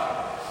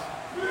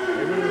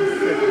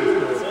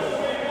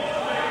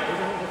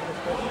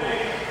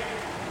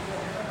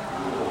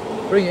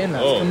 Bring it in,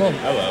 lads. Oh, Come on.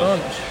 hello.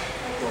 Barnish.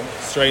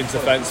 Strange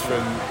defence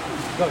from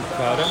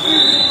Cardiff.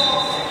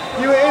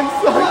 You were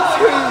inside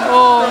too!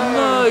 Oh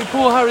no,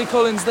 poor Harry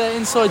Collins there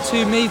inside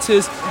 2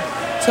 metres,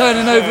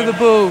 turning over the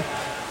ball.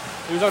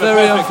 He was on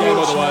Very a perfect game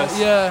unfortunate. otherwise.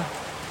 Yeah.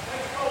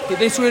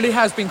 This really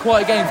has been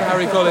quite a game for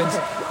Harry Collins.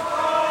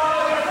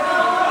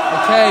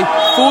 Okay,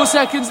 4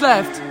 seconds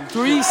left.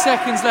 3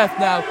 seconds left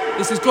now.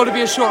 This has got to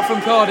be a shot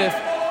from Cardiff.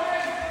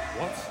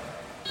 What?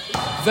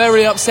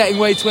 Very upsetting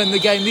way to end the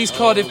game. These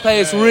Cardiff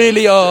players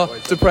really are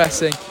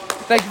depressing.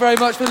 Thank you very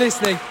much for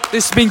listening.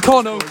 This has been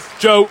Connell.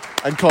 Joe.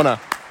 And Connor.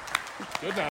 Good night.